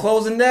say it's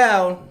closing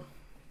down.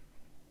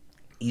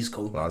 East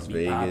Coast, Las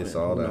Vegas,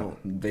 all that.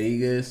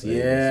 Vegas,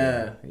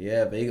 yeah.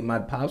 Vegas. My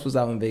pops was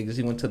out in Vegas.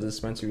 He went to the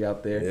dispensary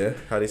out there. Yeah,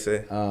 how'd he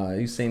say?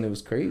 He was saying it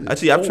was crazy.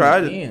 Actually, I've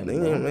tried it.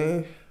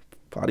 Man.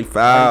 Potty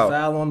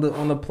foul. On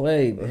the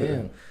play,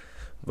 man.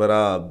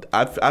 But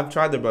I've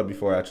tried their bud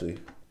before. Actually,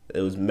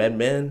 it was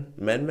Medman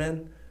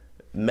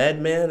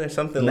or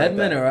something like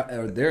that.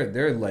 Medmen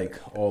they're like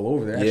all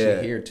over. They're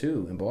actually here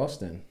too in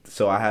Boston.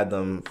 So I had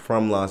them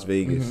from Las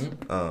Vegas,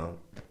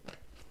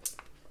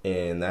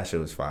 and that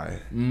shit was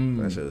fire.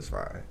 That shit was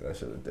fire. That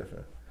shit was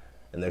different.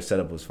 And their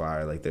setup was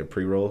fire. Like their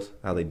pre-rolls,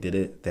 how they did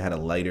it. They had a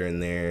lighter in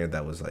there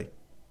that was like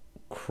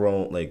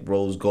chrome, like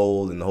rose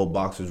gold, and the whole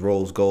box was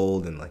rose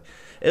gold, and like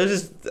it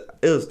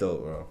was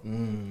dope, bro.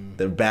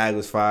 Their bag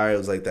was fire. It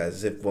was like that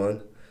zip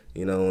one,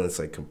 you know, and it's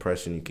like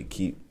compression you could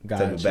keep.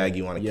 Gotcha. Type of bag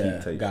you want to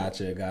keep. Type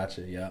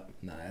Gotcha. Yep.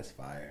 Nah, that's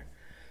fire.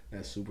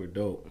 That's super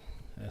dope.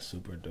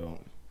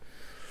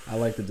 I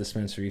like the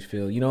dispensaries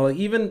feel. You know, like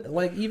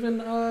even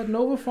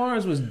Nova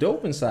Farms was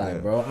dope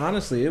inside, bro.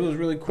 Honestly, it was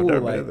really cool.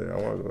 Like,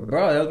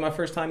 bro, that was my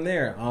first time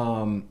there.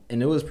 And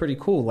it was pretty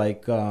cool.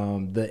 Like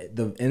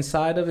the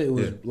inside of it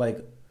was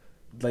like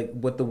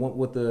what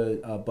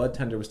the bud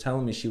tender was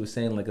telling me. She was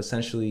saying like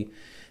essentially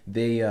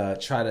they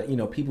try to, you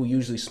know, people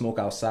usually smoke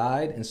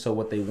outside, and so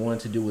what they wanted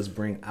to do was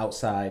bring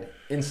outside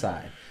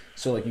inside.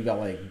 So like you got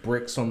like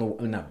bricks on the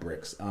not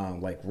bricks,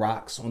 like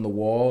rocks on the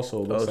wall.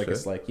 So it looks like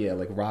it's like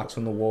like rocks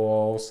on the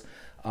walls.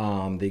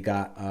 They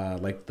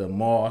got like the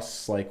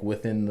moss like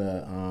within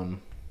the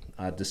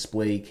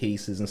display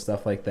cases and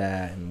stuff like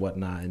that and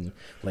whatnot, and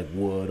like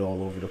wood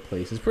all over the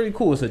place. It's pretty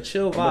cool. It's a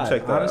chill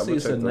vibe. Honestly,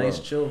 it's a nice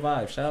chill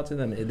vibe. Shout out to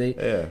them. They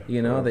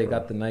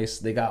got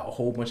they got a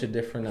whole bunch of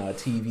different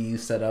TVs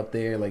set up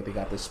there. Like they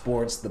got the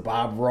sports, the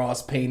Bob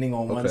Ross painting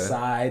on one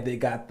side. They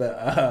got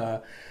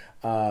the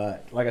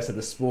like I said,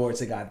 the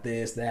sports. They got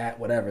this, that,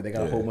 whatever. They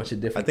got a whole bunch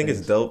of different. I think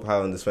it's dope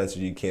how in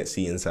dispensary you can't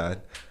see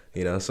inside.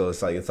 You know, so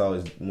it's like it's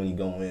always when you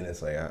go in,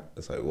 it's like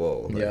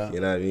whoa, like, you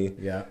know what I mean?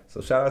 Yeah. So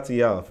shout out to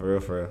y'all for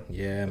real.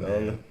 Yeah,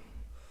 man.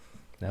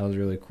 That was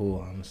really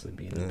cool, honestly,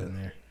 being up in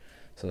there.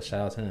 So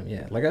shout out to them.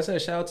 Yeah, like I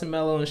said, shout out to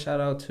Mello and shout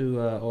out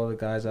to all the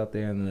guys out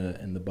there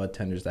and the bud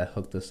tenders that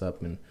hooked us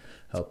up and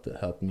helped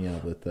me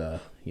out with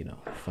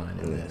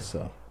finding this.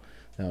 So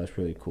that was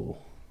pretty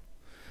cool.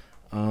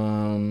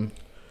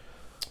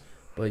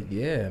 But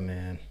yeah,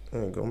 man.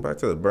 Going back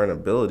to the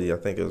burnability,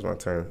 I think it was my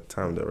time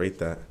to rate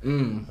that.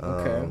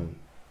 Okay.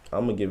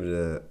 I'm gonna give it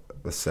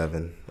a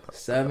 7.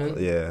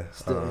 7? Yeah.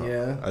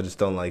 Yeah. I just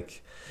don't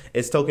like.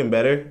 It's token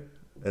better,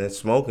 and it's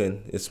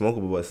smoking. It's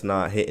smokable, but it's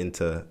not hitting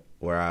to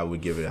where I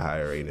would give it a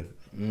higher rating.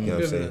 You know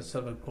what I'm saying?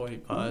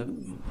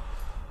 7.5.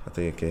 I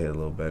think it could hit a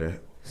little better,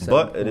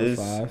 but it is.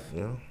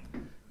 You know.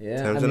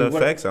 Yeah. Terms and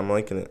effects, I'm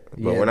liking it,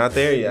 but we're not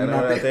there yet. I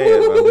know we're not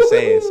there yet, but I'm just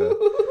saying. So.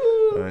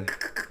 Right.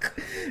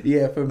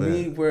 Yeah, for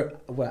me,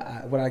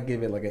 what I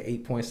give it like an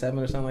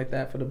 8.7 or something like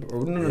that for the.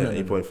 No,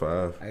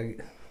 8.5.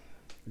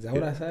 Is that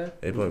what I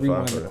said? 8.5.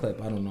 Rewind the clip.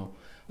 I don't know.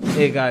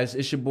 Hey guys,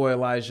 it's your boy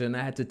Elijah, and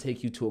I had to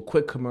take you to a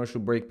quick commercial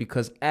break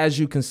because, as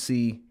you can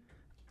see,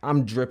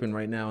 I'm dripping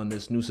right now in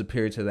this new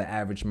superior to the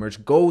average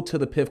merch. Go to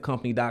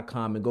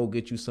thepiffcompany.com and go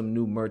get you some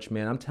new merch,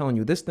 man. I'm telling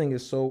you, this thing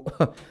is so,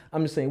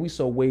 I'm just saying, we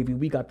so wavy.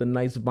 We got the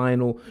nice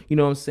vinyl, you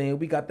know what I'm saying?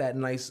 We got that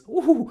nice,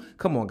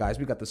 come on, guys.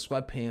 We got the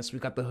sweatpants. We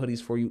got the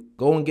hoodies for you.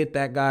 Go and get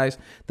that, guys.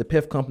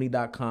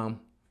 Thepiffcompany.com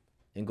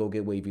and go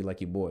get wavy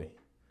like your boy.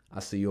 I'll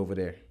see you over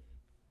there.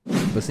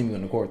 But see me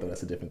on the court, though.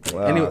 That's a different thing.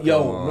 Anyway,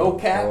 no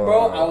cap,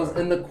 bro. I was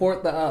in the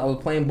court. I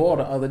was playing ball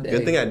the other day.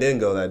 Good thing I didn't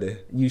go that day.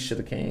 You should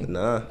have came.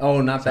 Nah. Oh,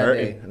 not that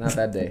day. Not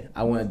that day.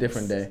 I went a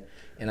different day.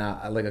 And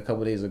I like a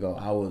couple days ago,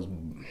 I was,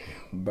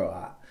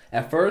 bro.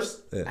 At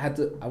first, I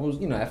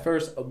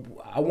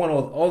won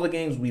all the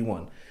games we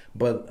won.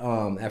 But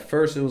at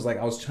first it was like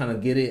I was trying to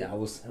get it. I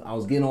was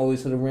getting all the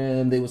way to the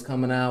rim. They was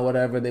coming out,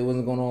 whatever. They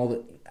wasn't going all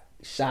the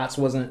shots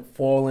wasn't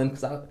falling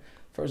because I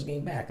first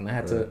game back and I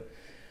had to.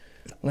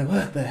 I'm like,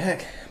 what the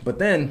heck? But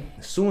then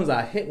as soon as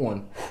I hit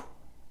one,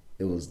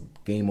 it was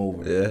game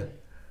over. Yeah.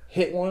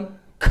 Hit one,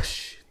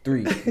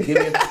 3. Give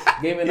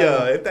me another.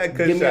 Yo, if that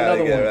could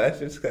shot again, that's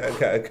just kind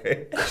of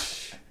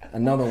crazy.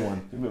 Another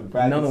one. You've been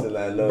practicing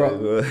that,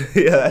 bro.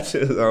 Yeah, that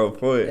shit was on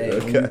point. Hey,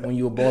 when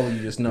you a baller,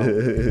 you just know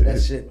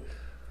that shit.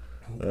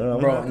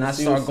 Bro, and I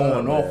start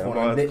going off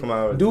on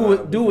him.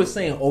 Dude was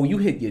saying, "Oh, you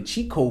hit your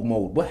cheat code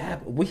mode. What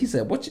happened?" What he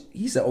said?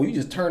 He said, "Oh, you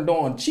just turned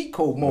on cheat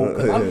code mode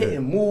because I'm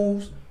hitting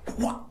moves."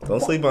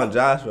 Don't sleep on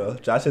Josh, bro.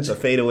 Josh hits a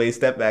fadeaway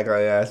step back on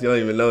your ass. You don't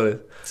even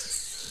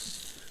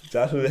notice.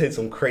 Josh would hit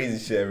some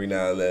crazy shit every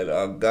now and then.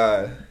 Oh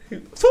God.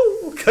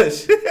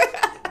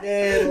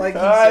 Yeah, like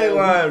I ain't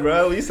lying,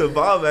 bro. We used to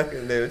ball back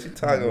in there. What you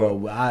talking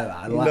about? Bro,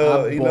 I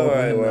balled with him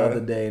the other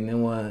day, and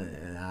then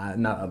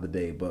not the other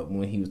day, but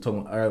when he was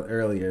talking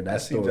earlier,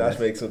 that's Josh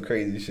make some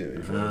crazy shit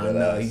before.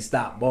 No, he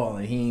stopped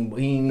balling.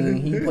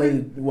 He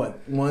played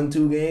what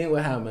 1-2 game.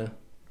 What happened?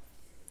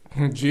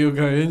 Gio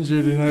got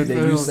injured and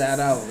you sat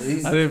out. I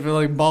didn't feel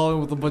like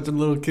balling with a bunch of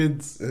little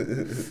kids.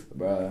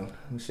 Bro,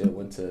 shit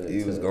went to.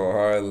 He was going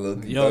hard,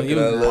 little. Yo, he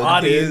was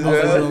bodying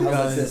little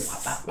guys.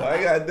 Why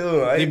you gotta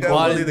do it? He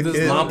bodied this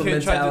little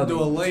kid tried to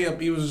do a layup.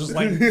 He was just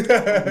like,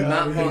 I'm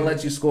not gonna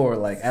let you score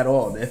like at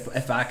all.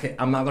 If I can,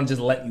 I'm not gonna just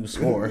let you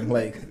score.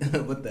 Like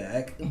what the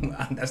heck?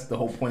 That's the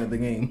whole point of the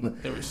game.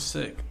 They were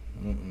sick.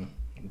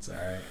 It's all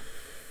right.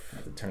 I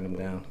have to turn them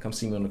down. Come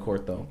see me on the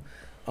court though.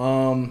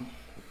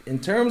 In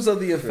terms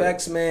of the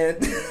effects, man.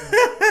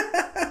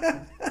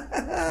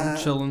 I'm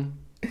chilling.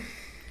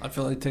 I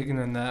feel like taking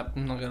a nap.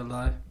 I'm not gonna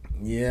lie.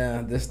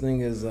 Yeah, this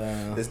thing is.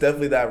 It's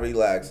definitely that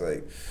relaxed,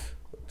 like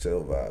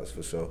chill vibes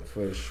for sure.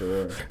 For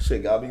sure.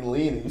 Shit got me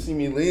leaning. You see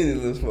me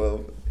leaning this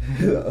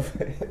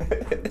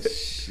motherfucker.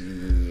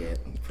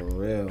 Shit, for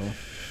real.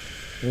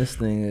 This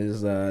thing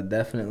is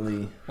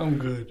definitely. I'm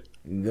good.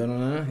 You good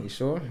on that? You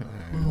sure?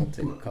 Right, I'll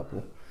take a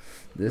couple.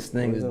 This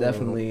thing is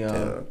definitely.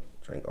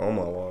 Drink all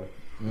my water.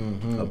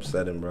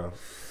 Upsetting, bro.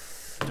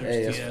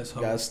 Hey,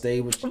 gotta stay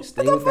with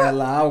that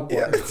loud.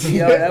 Yeah,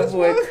 that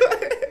boy.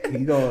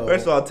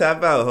 First of all,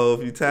 tap out, ho.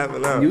 If you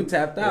tapping out, you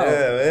tapped out.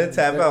 Yeah, man,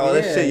 tap out. All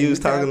that shit you was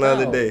talking the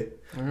other day,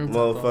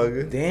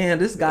 motherfucker. Damn,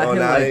 this got him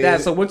like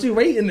that. So what you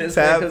rating this?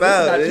 Tap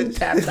out. You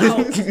tapped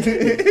out.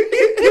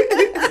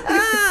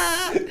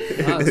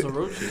 It's a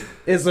roachie.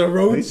 It's a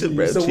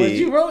roachie. So what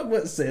you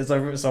wrote?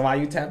 So why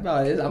you tapped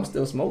out? I'm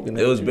still smoking.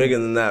 It was bigger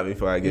than that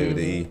before I gave it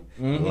to E.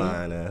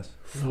 Lying ass.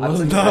 I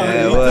took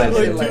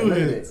like 2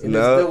 hits. And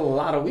there's still a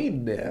lot of weed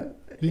in there.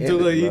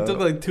 You took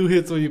like 2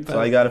 hits when you passed. That's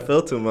why you got to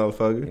filter,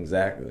 motherfucker.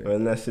 Exactly.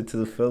 Run that shit to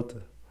the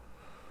filter.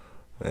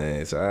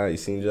 Man, it's alright. You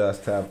seen Josh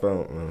tap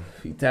out, man.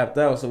 He tapped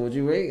out, so what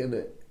you rating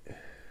it?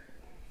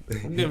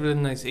 I'll give it a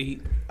nice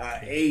 8.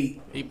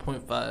 8.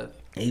 8.5.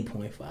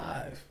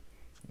 8.5.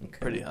 Okay.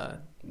 Pretty high.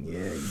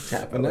 Yeah, you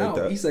tapping out.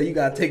 That. He said you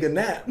gotta take a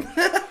nap.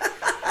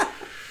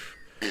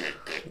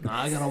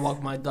 Nah, I gotta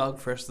walk my dog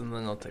first and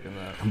then I'll take a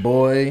nap.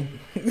 Boy,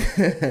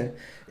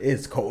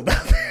 it's cold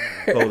out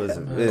there. Cold as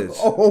a bitch.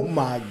 Oh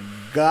my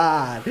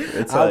God.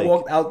 I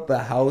walked out the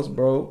house,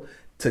 bro,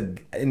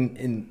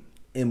 and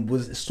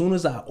was as soon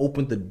as I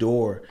opened the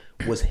door,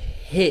 was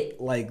hit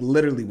like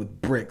literally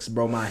with bricks,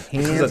 bro. My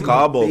hands, it's a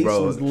combo,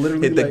 bro. Was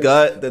literally hit the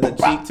gut, then the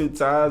cheek 2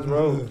 times,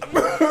 bro.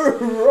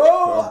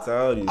 Bro, I'm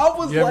telling you.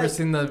 You ever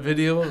seen that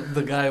video?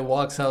 The guy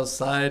walks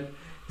outside.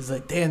 He's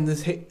like, damn,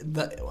 this hit.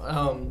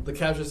 The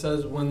caption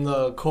says, when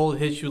the cold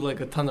hits you like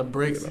a ton of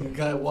bricks, and the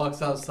guy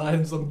walks outside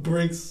and some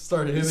bricks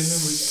start hitting him.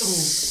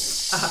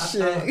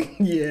 Shit.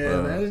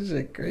 Yeah, that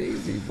shit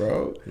crazy,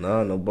 bro.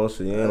 No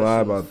bullshit. You ain't lie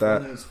about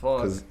that.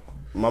 Because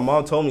my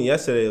mom told me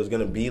yesterday it was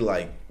going to be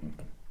like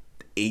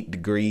 8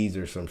 degrees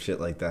or some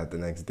shit like that the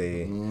next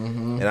day.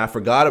 And I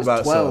forgot about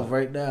it. It's 12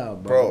 right now,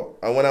 bro.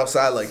 I went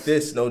outside like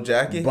this, no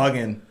jacket.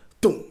 Bugging.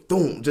 Doom,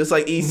 doom. Just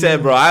like E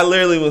said, bro. I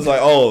literally was like,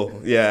 oh,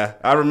 yeah.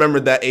 I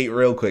remembered that 8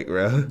 real quick,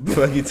 bro. What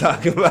are you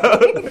talking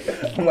about?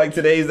 I'm like,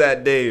 today's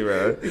that day,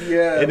 bro.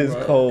 Yeah, it is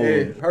cold.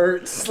 It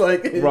hurts.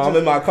 Like, bro, I'm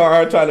in my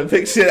car trying to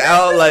pick shit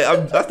out. Like,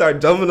 I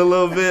start jumping a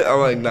little bit.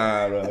 I'm like,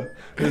 nah, bro.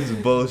 This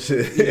is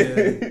bullshit.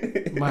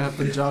 Yeah. Might have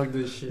to jog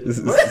this shit.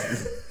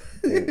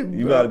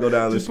 You gotta go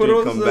down the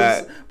street, come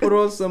back. Put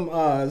on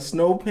some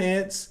snow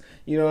pants.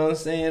 You know what I'm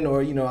saying?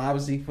 Or, you know,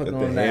 obviously putting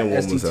on that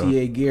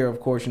STTA gear,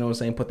 of course, you know what I'm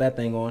saying? Put that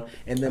thing on.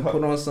 And then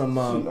put on some,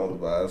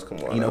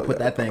 put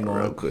that thing on.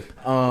 Real quick.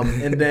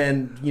 And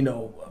then, you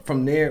know,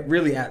 from there,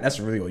 really,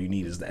 that's really all you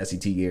need is the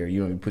STT gear.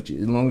 You know,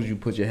 as long as you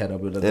put your head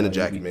up. And a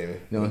jacket, maybe. You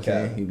know what I'm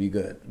saying? You'll be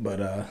good.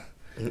 But,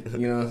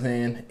 you know what I'm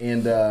saying?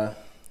 And,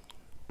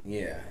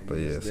 yeah. But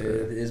yeah,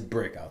 it's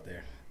brick out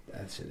there.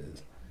 That shit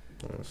is.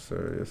 Yes,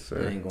 sir. Yes,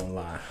 sir. I ain't gonna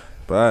lie.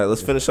 But all right,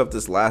 let's finish up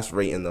this last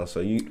rating though. So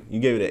you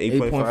gave it an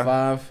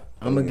 8.5.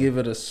 I'm gonna give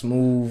it a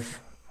smooth.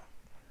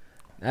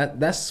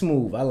 That's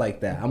smooth. I like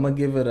that. I'm gonna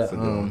give it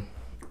a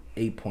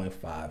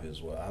 8.5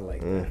 as well. I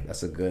like that.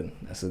 That's a good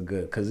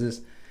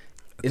because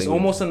it's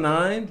almost a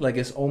 9. Like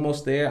it's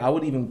almost there. I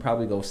would even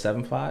probably go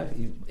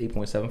 7.5,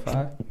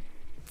 8.75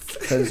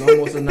 because it's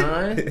almost a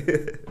 9.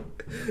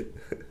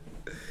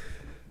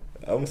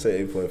 I'm gonna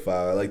say 8.5.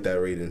 I like that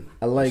rating.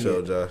 I like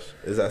it. Josh.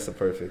 That's a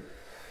perfect.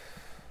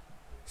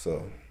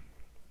 So,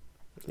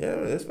 yeah,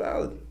 man, it's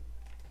valid.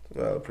 It's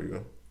valid, pretty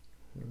good.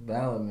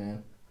 Valid,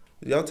 man.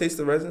 Did y'all taste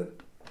the resin?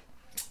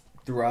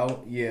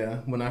 Throughout,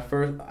 yeah. When I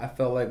felt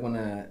like when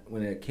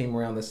it came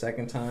around the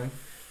second time,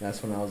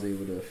 that's when I was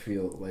able to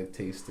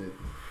taste it.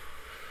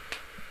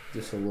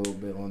 Just a little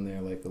bit on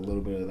there, like a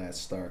little bit of that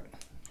start.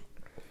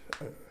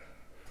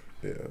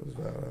 Yeah, it was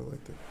valid. I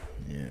liked it.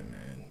 Yeah,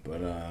 man.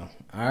 But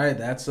all right,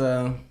 that's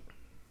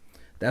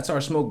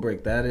our smoke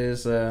break. That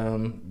is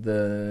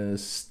the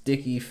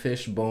sticky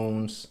fish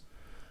bones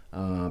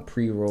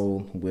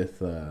pre-roll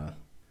with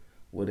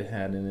what it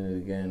had in it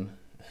again.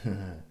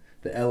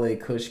 The LA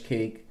Kush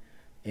cake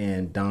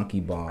and Donkey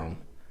Bomb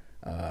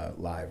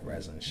live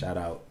resin. Shout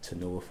out to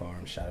Noah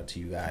Farm. Shout out to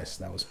you guys.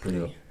 That was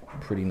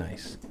pretty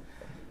nice.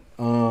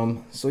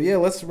 So yeah,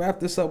 let's wrap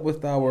this up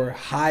with our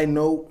high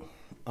note.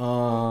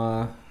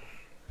 Talk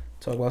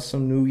about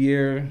some New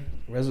Year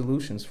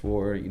resolutions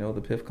for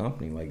the Piff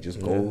company, like just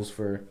goals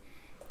for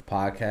the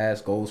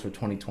podcast, goals for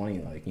 2020.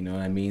 Like you know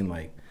what I mean,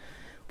 like.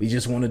 We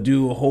just want to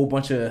do a whole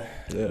bunch of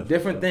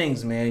different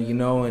things, man,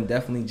 and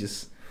definitely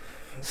just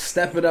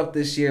step it up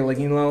this year. Like,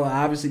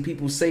 obviously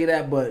people say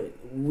that, but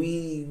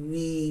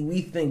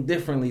we think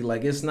differently.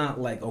 Like, it's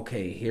not like,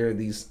 okay, here are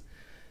these,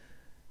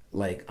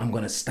 like, I'm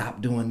going to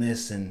stop doing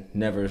this and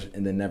then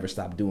never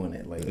stop doing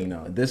it. Like,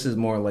 this is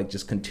more like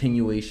just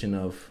continuation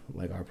of,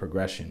 like, our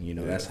progression.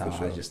 That's how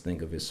I just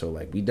think of it. So,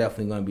 like, we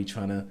definitely going to be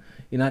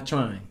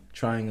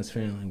trying is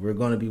failing. We're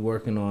going to be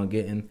working on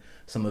getting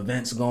some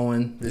events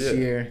going this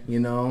year,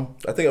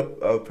 I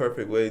think a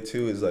perfect way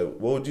too is like,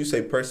 what would you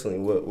say personally?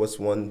 What's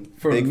one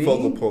for big me,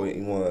 focal point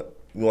you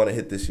want to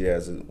hit this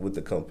year with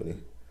the company?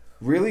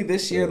 Really,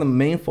 this year the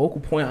main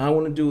focal point I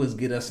want to do is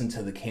get us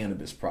into the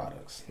cannabis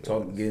products.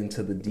 Get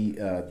into the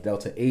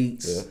Delta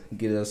 8s,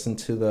 get us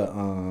into the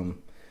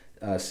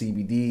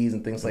CBDs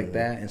and things like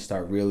that, and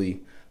start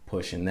really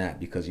pushing that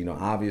because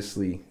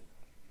obviously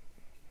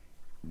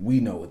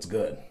we know it's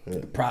good.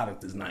 The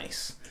product is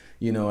nice.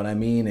 You know what I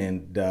mean?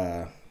 And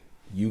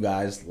you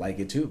guys like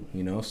it too,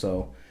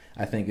 So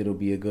I think it'll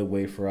be a good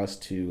way for us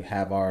to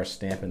have our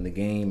stamp in the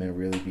game and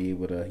really be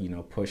able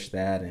to, push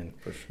that and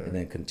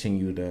then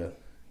continue to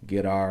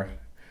get our,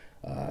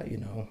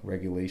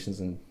 regulations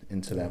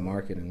into that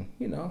market and,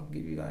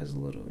 give you guys a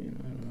little,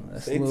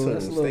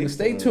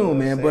 stay tuned,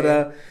 man.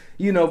 But,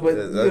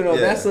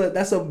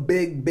 that's a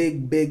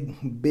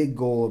big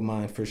goal of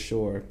mine for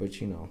sure. But,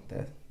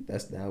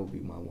 that would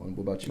be my one.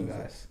 What about you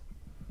guys?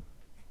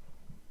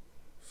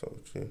 So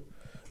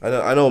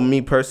I know me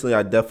personally,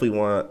 I definitely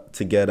want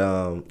to get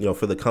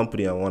for the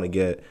company, I want to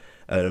get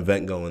an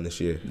event going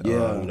this year.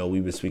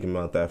 We've been speaking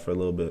about that for a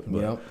little bit,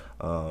 but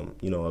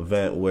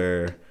event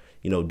where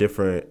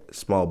different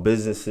small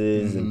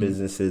businesses and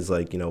businesses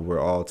like we're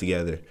all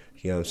together,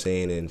 what I'm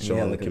saying, and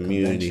showing like the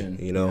community,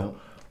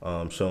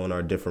 showing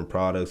our different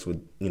products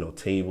with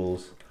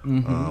tables,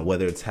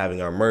 whether it's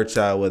having our merch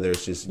out, whether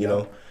it's just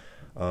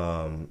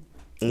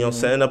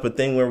setting up a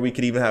thing where we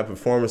could even have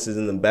performances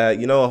in the back,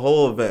 a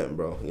whole event,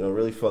 bro.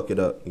 Really fuck it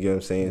up. You know what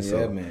I'm saying?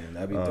 Yeah, man,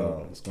 that'd be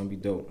dope. It's gonna be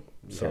dope.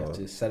 You have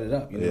to set it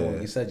up. Like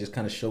you said, just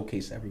kind of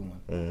showcase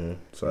everyone.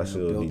 So I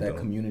should build that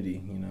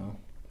community.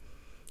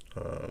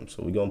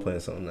 So we gonna plan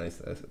something nice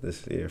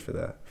this year for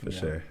that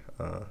sure.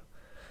 I've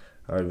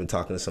already been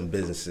talking to some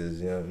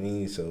businesses. You know what I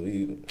mean? So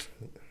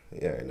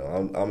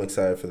I'm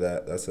excited for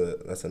that. That's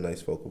a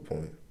nice focal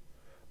point.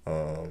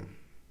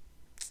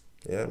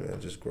 Yeah,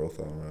 man, just growth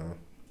all around.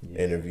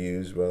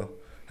 Interviews, bro.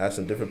 Have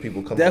some different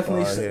people come.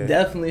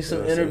 Definitely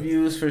some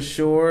interviews for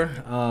sure.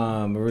 We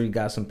already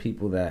got some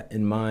people that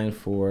in mind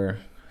for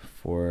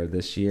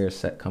this year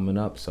set coming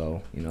up.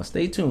 So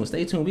stay tuned.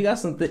 We got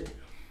some.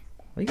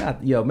 Make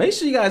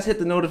sure you guys hit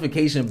the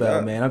notification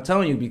bell, man. I'm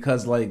telling you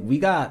because like we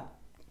got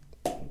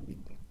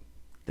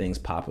things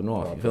popping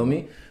off. You feel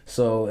me?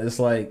 So it's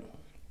like.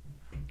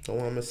 Don't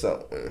want to miss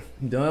out, man.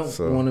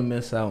 Don't want to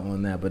miss out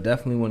on that, but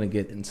definitely want to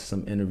get into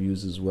some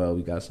interviews as well.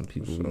 We got some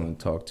people we want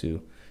to talk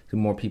to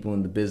more people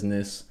in the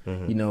business,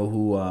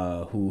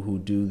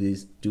 who do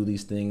these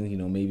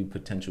things, maybe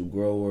potential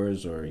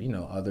growers or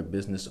other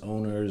business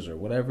owners or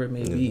whatever it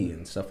may be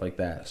and stuff like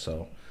that.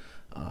 So,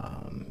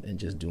 and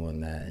just doing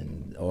that,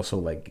 and also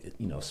like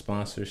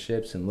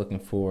sponsorships and looking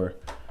for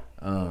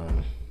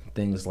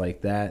things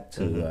like that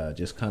to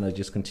just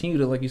continue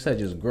to, like you said,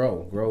 just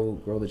grow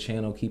the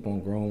channel, keep on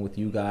growing with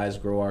you guys,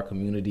 grow our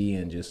community,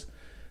 and just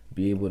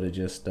be able to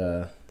just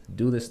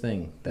do this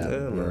thing that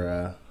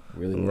we're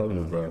really working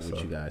on here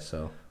with you guys.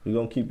 So we're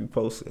gonna keep you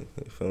posted.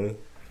 You feel me?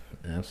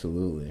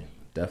 Absolutely.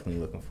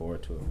 Definitely looking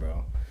forward to it,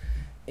 bro.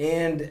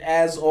 And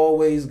as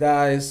always,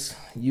 guys,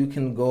 you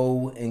can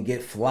go and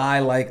get fly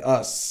like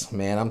us,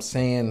 man. I'm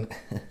saying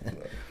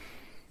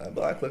that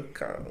black look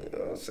kind of, you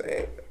know what I'm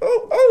saying?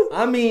 Oh.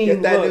 I mean,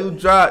 get that new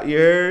drop. You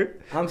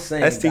heard? I'm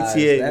saying,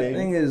 STTA, guys, that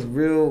thing is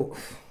real.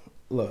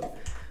 Look,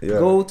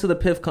 go to the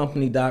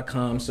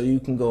piffcompany.com so you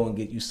can go and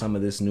get you some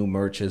of this new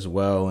merch as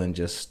well. And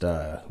just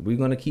we're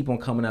gonna keep on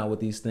coming out with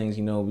these things.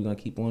 You know, we're gonna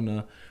keep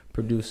on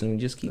producing.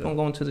 Just keep on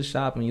going to the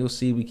shop, and you'll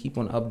see we keep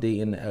on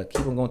updating.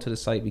 Keep on going to the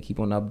site. We keep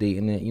on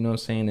updating it. You know what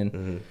I'm saying?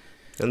 And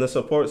and the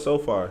support so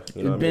far.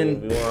 You know, what I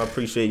mean? We want to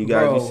appreciate you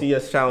guys. Bro, you see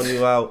us shouting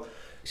you out.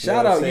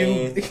 Shout out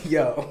you,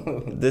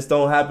 yo. This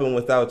don't happen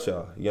without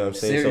y'all. You know what I'm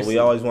saying? Seriously. So we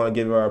always want to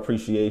give our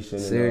appreciation.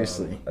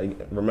 Seriously.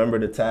 And, remember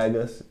to tag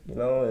us, you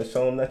know, and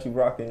show them that you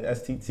rocking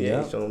STTA.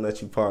 Yep. Show them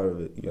that you part of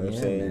it. You know what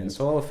I'm saying? Man,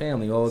 it's all a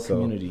family, all a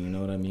community. You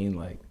know what I mean?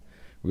 Like,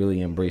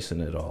 really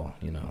embracing it all,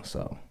 you know.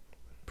 So,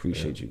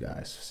 appreciate you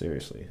guys.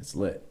 Seriously. It's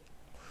lit.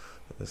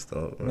 It's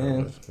dope,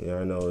 man. Yeah,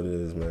 I know it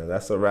is, man.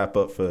 That's a wrap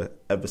up for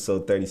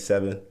episode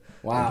 37.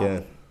 Wow.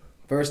 Again.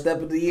 First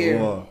step of the year.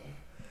 Come on.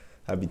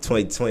 Happy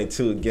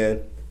 2022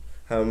 again.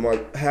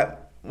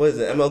 What is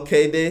it,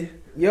 MLK Day?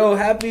 Yo,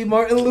 happy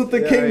Martin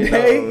Luther King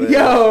Day.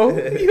 Yo,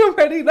 you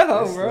already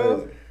know,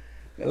 bro.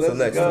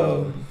 Let's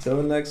go. Till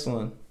the next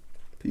one.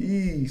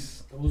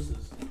 Peace.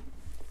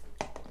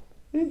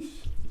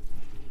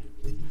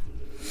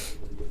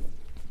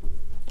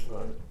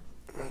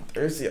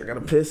 Thirsty, I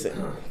gotta piss it.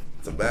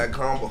 It's a bad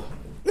combo.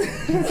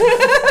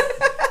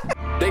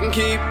 They can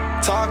keep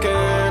talking,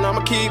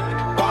 I'ma keep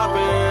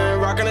popping.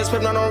 Rockin' this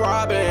Piff, not no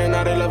robbing.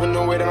 Now they loving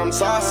the way that I'm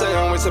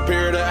saucing. We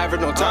superior to average,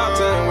 no top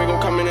 10. We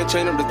gon' come in and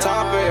change up the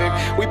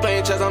topic. We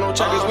playing chess on no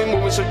checkers, we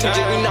moving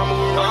strategic, we not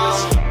moving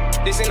reckless.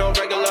 This ain't no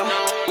regular,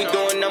 we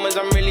doing numbers,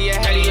 I'm really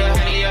ahead of ya.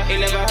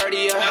 Ain't never heard of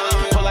ya.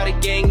 Whole lot of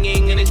gang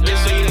in this bitch,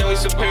 so you know we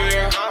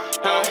superior.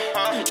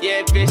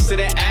 Yeah, bitch to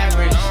the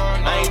average.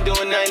 I ain't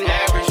doing nothing